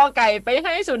ซื้อคอไก่ไปใ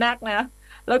ห้สุนัขนะ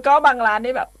แล้วก็บางร้าน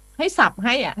นี่แบบให้สับใ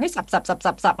ห้อ่ะให้สั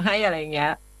บให้อะไรอย่างเงี้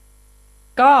ย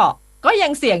ก็ก็ยั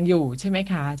งเสี่ยงอยู่ใช่ไหม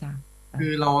คะอาจารย์อ่ะ คื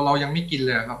อเรายังไม่กินเ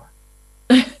ลยครับ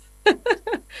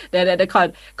เดี๋ยว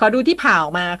ขอดูที่ผ่าอ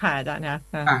อกมาค่ะอาจารย์นะ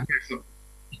อ่ะเนี่ยครับ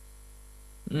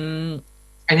อืม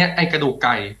ไอเนี้ยไอกระดูกไ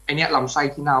ก่ไอเนี้ยลำไส้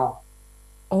ที่เน่า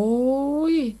โอ้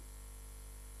ย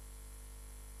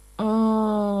อ๋อ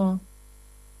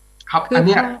ครับอันเ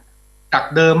นี้ยคือพอจาก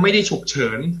เดิมไม่ได้ฉุกเฉิ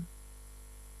น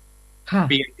ค่ะ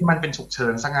เปลี่ยนที่มันเป็นฉุกเฉิ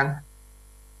นซะงั้น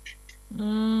อื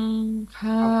ม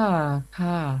ค่ะครับ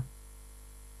ค่ะ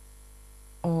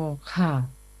โอ้ค่ะ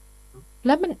แ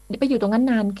ล้วมันไปอยู่ตรงนั้น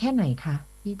นานแค่ไหนคะ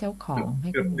ที่เจ้าขอเกือบงให้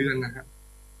เกือบคุณหมอ เดือนนะครับ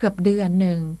เกือบเดือนห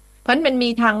นึ่งเพราะมันมี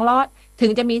ทางรอดถึ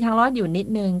งจะมีทางรอดอยู่นิด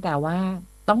นึงแต่ว่า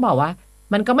ต้องบอกว่า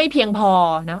มันก็ไม่เพียงพอ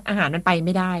นะอาหารมันไปไ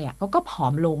ม่ได้อะเขาก็ผอ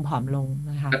มลง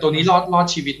นะคะแต่ตัวนี้ค่ะรอด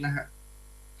ชีวิตนะฮะ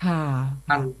ค่ะ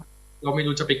ทันค่ะ เราไม่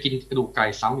รู้จะไปกินกระดูกไก่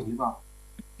ซ้ำอีกหรือเปล่า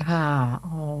ค่ะ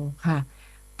อ๋อค่ะ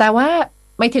แต่ว่า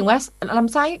หมายถึงว่าล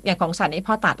ำไส้อย่างของสัตว์นี่พ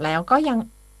อตัดแล้วก็ยัง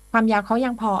ความยาวเขายั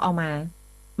งพอเอาม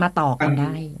าต่อมันกันไ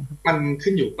ด้มัน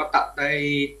ขึ้นอยู่ว่าตัดได้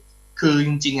คือจ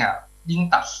ริงๆอ่ะยิ่ง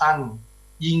ตัดสั้น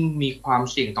ยิ่งมีความ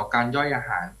เสี่ยงต่อการย่อยอาห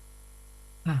าร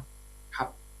ค่ะครับ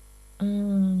อื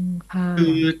มค่ะคื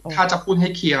อโอ้ถ้าจะพูดให้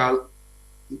เคลียร์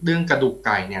เรื่องกระดูกไ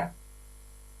ก่เนี่ย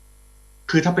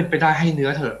คือถ้าเป็นไปได้ให้เนื้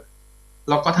อเถอะ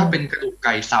แล้วก็ถ้าเป็นกระดูกไ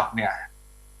ก่สับเนี่ย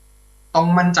ต้อง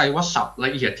มั่นใจว่าสับล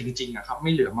ะเอียดจริงๆอะครับไ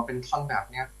ม่เหลือมาเป็นท่อนแบบ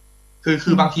เนี้ยคื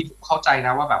อบางทีผมเข้าใจน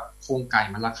ะว่าแบบโครงไก่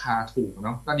มันราคาถูกเน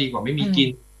าะก็ดีกว่าไม่มีกิน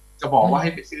จะบอกว่าใ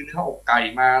ห้ไปซื้อเนื้ออกไก่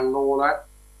มาโลละ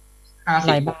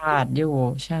หลายบา50-60ทอยู่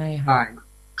ใช่ค่ะได้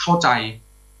เข้าใจ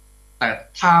แต่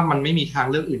ถ้ามันไม่มีทาง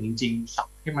เลือกอื่นจริงๆสับ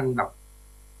ให้มันแบบ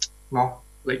เนาะ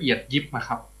ละเอียดยิบนะค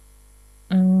รับ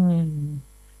อืม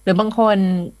หรือบางคน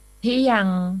ที่ยัง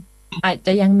อาจจ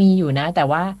ะยังมีอยู่นะแต่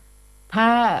ว่าถ้า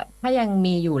ถ้ายัง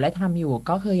มีอยู่และทำอยู่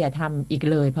ก็คืออย่าทำอีก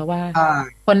เลยเพราะว่าใช่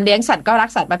คนเลี้ยงสัตว์ก็รัก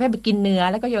สัตว์ประเภทไปกินเนื้อ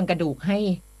แล้วก็โยนกระดูกให้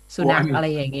สุโอ้อันนี้นัขอะไร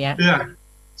อย่างเงี้ย เพื่อ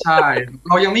ใช่เ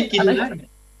รายังไม่กินอะไรเลย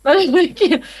ไม่กิ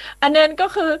นอันนั้นก็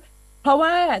คือเพราะว่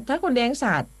าถ้าคนเลี้ยง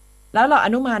สัตว์แล้วเราอ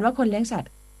นุมานว่าคนเลี้ยงสัต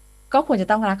ว์ก็ควรจะ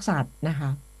ต้องรักสัตว์นะคะ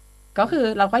ก็คือ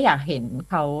เราก็อยากเห็น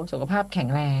เขาสุขภาพแข็ง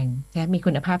แรงและมี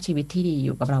คุณภาพชีวิตที่ดีอ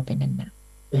ยู่กับเราเป็นนาน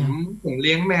ๆผมนะผมเ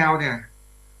ลี้ยงแมวเนี่ย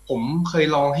ผมเคย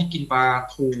ลองให้กินปลา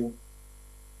ทู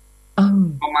เออ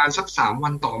ประมาณสัก3 วั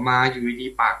นต่อมาอยู่ดี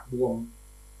ๆปากบวม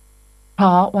เพร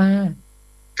าะว่า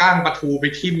ก้างปลาทูไป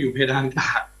ทิ่มอยู่เพดานป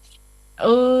ากเ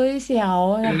อ้ยเสียว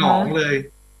เป็นหนนะคะองเลย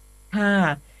ค่ะ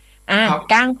อ่ะครับ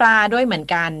ก้างปลาด้วยเหมือน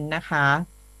กันนะคะ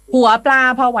หัวปลา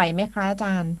พอไหวไหมคะอาจ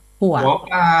ารย์หัวหัวป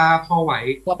ลาพอไหว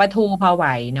หัวปลาทูพอไหว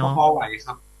เนาะพอไหวค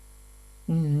รับ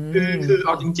อืคือเอ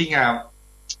ามจริงๆอ่ะ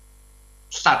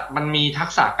สัตว์มันมีทั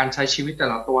กษะการใช้ชีวิตแต่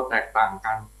ละตัวแตกต่าง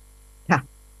กันค่ะ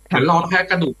เหมือนเราค่ะแทะ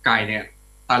กระดูกไก่เนี่ย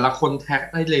แต่ละคนแทะ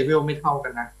ได้เลเวลไม่เท่ากั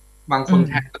นนะบางคน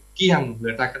แทะอืมเกลี้ยงเหลื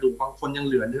อแต่กระดูกบางคนยังเ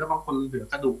หลือเนื้อบางคนเหลือ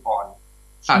กระดูกอ่อน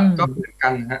สัอืตว์ก็เหมือนมกั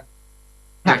นนะฮะ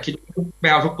อย่าคิค่ะ ดว่าทุกแม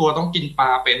วทุกตัวต้องกินปลา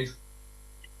เป็น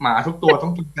หมาทุกตัวต้อ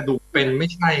งกินกระดูกเป็นไม่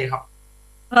ใช่ครับ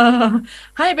เออ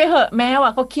ให้ไปเหอะแมวอ่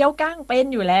ะเขาเคี้ยวก้างเป็น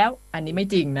อยู่แล้วอันนี้ไม่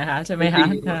จริงนะคะใช่ไหมไม่จริคะอ่าง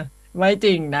ครับไม่จ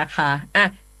ริงนะคะอ่ะ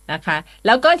นะคะแ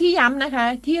ล้วก็ที่ย้ำนะคะ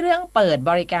ที่เรื่องเปิด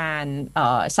บริการ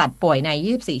สัตว์ป่วยใน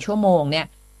24ชั่วโมงเนี่ย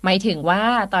หมายถึงว่า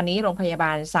ตอนนี้โรงพยาบ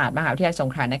าลศาสตร์มหาวิทยาลัยสง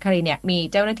ขลานครินทร์เนี่ยมี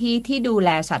เจ้าหน้าที่ที่ดูแล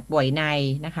สัตว์ป่วยใน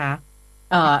นะคะ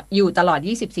อยู่ตลอด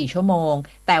24ชั่วโมง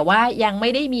แต่ว่ายังไม่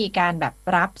ได้มีการแบบ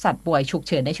รับสัตว์ป่วยฉุกเ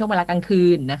ฉินในช่วงเวลากลางคื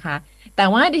นนะคะแต่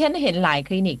ว่าดิฉันเห็นหลายค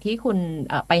ลินิกที่คุณ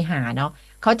ไปหาเนาะ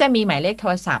เขาจะมีหมายเลขโท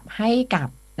รศัพท์ให้กับ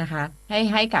นะคะ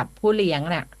ให้กับผู้เลี้ยง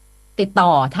เนี่ยติดต่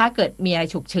อถ้าเกิดมีอะไร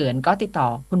ฉุกเฉินก็ติดต่อ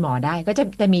คุณหมอได้ก็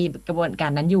จะมีกระบวนกา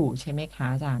รนั้นอยู่ใช่ไหมคะ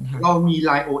อาจารย์คะเรามี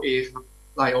Line OA ครับ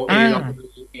Line OA อ่าเรา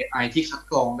มี AI ที่คัด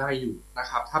กรองได้อยู่นะ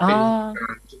ครับถ้าอ๋อเป็นกา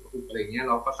รจุดถูกอะไรเงี้ย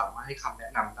เราก็สามารถให้คำแน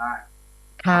ะนำได้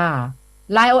คค่ะ รับ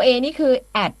Line OA นี่คือ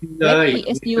เล @vet ยตรงนี้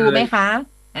PSU เลยไหมคะ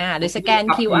หตรงรือสแกน นี้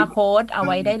ครับที่ QR code เอาไ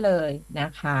ว้ได้เลยนะ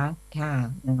คะค่ะ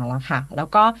นั่นแหละค่ะแล้ว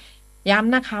ก็ย้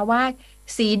ำนะคะว่า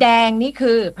สีแดงนี่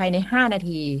คือภายใน5 นา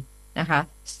ทีนะคะ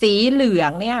สีเหลือ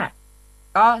งเนี่ย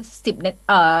ก็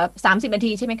30 นา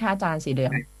ทีใช่ไหมคะอาจารย์สีเหลือ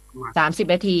ง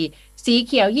30 นาทีสีเ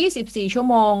ขียว24ชั่ว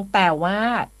โมงแต่ว่า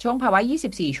ช่วงภาวะ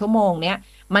24ชั่วโมงเนี่ย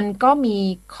มันก็มี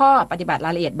ข้อปฏิบัติร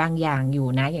ายละเอียดบางอย่างอยู่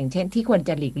นะอย่างเช่นที่ควรจ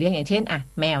ะหลีกเลี่ยงอย่างเช่นอ่ะ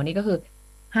แมวนี่ก็คือ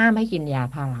ห้ามให้กินยา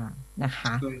พารานะค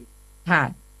ะค่ะ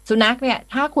สุนัขเนี่ย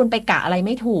ถ้าคุณไปกะอะไรไ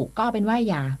ม่ถูกก็เอาเป็นว่า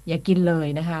อย่ากินเลย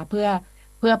นะคะเพื่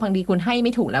อบางทีคุณให้ไ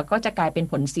ม่ถูกแล้วก็จะกลายเป็น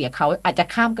ผลเสียเขาอาจจะ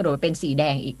ข้ามกระโดดเป็นสีแด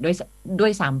งอีกด้ว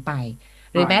ยซ้ำไป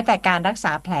หรือแม้แต่การรักษ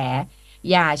าแผล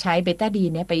อย่าใช้เบตาดี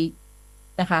นเนี่ยไป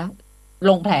นะคะล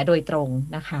งแผลโดยตรง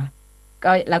นะคะ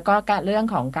ก็แล้วก็การเรื่อง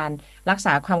ของการรักษ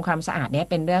าความสะอาดเนี่ย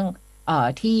เป็นเรื่อง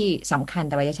ที่สำคัญ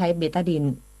แต่ว่าจะใช้เบตาดีน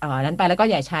นั้นไปแล้วก็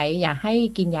อย่าให้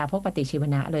กินยาพวกปฏิชีว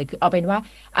นะเลยคือเอาเป็นว่า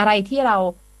อะไรที่เรา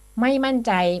ไม่มั่นใ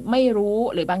จไม่รู้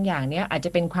หรือบางอย่างเนี่ยอาจจะ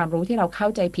เป็นความรู้ที่เราเข้า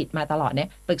ใจผิดมาตลอดเนี่ย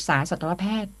ปรึกษาสัตวแพ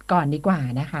ทย์ก่อนดีกว่า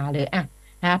นะคะหรือ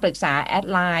ปรึกษาแอด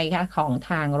ไลน์ค่ะของ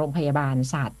ทางโรงพยาบาล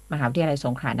ศาสตร์มหาวิทยาลัยส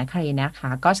งขลานครินทร์นะคะ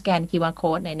ก็สแกน QR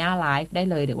code ในหน้าไลฟ์ได้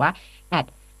เลยหรือว่า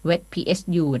 @vet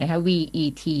PSU นะคะ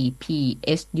VET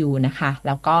PSU นะคะแ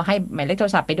ล้วก็ให้หมายเลขโทร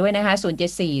ศัพท์ไปด้วยนะคะ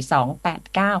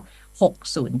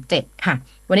0742896607ค่ะ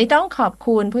วันนี้ต้องขอบ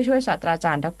คุณผู้ช่วยศาสตราจ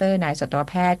ารย์ดรนายสัตว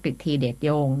แพทย์กฤตธีเดชย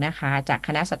งนะคะจากค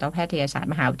ณะสัตวแพทยศาสต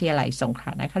ร์มหาวิทยาลัยสงขล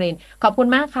านครินทร์ขอบคุณ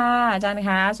มากค่ะอาจารย์ค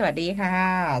ะสวัสดีค่ะ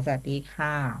สวัสดีค่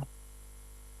ะ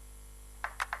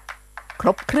คร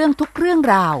บเครื่องทุกเรื่อง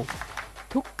ราว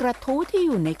ทุกกระทู้ที่อ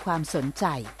ยู่ในความสนใจ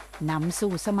นำ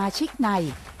สู่สมาชิกใน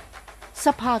ส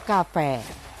ภากาแฟ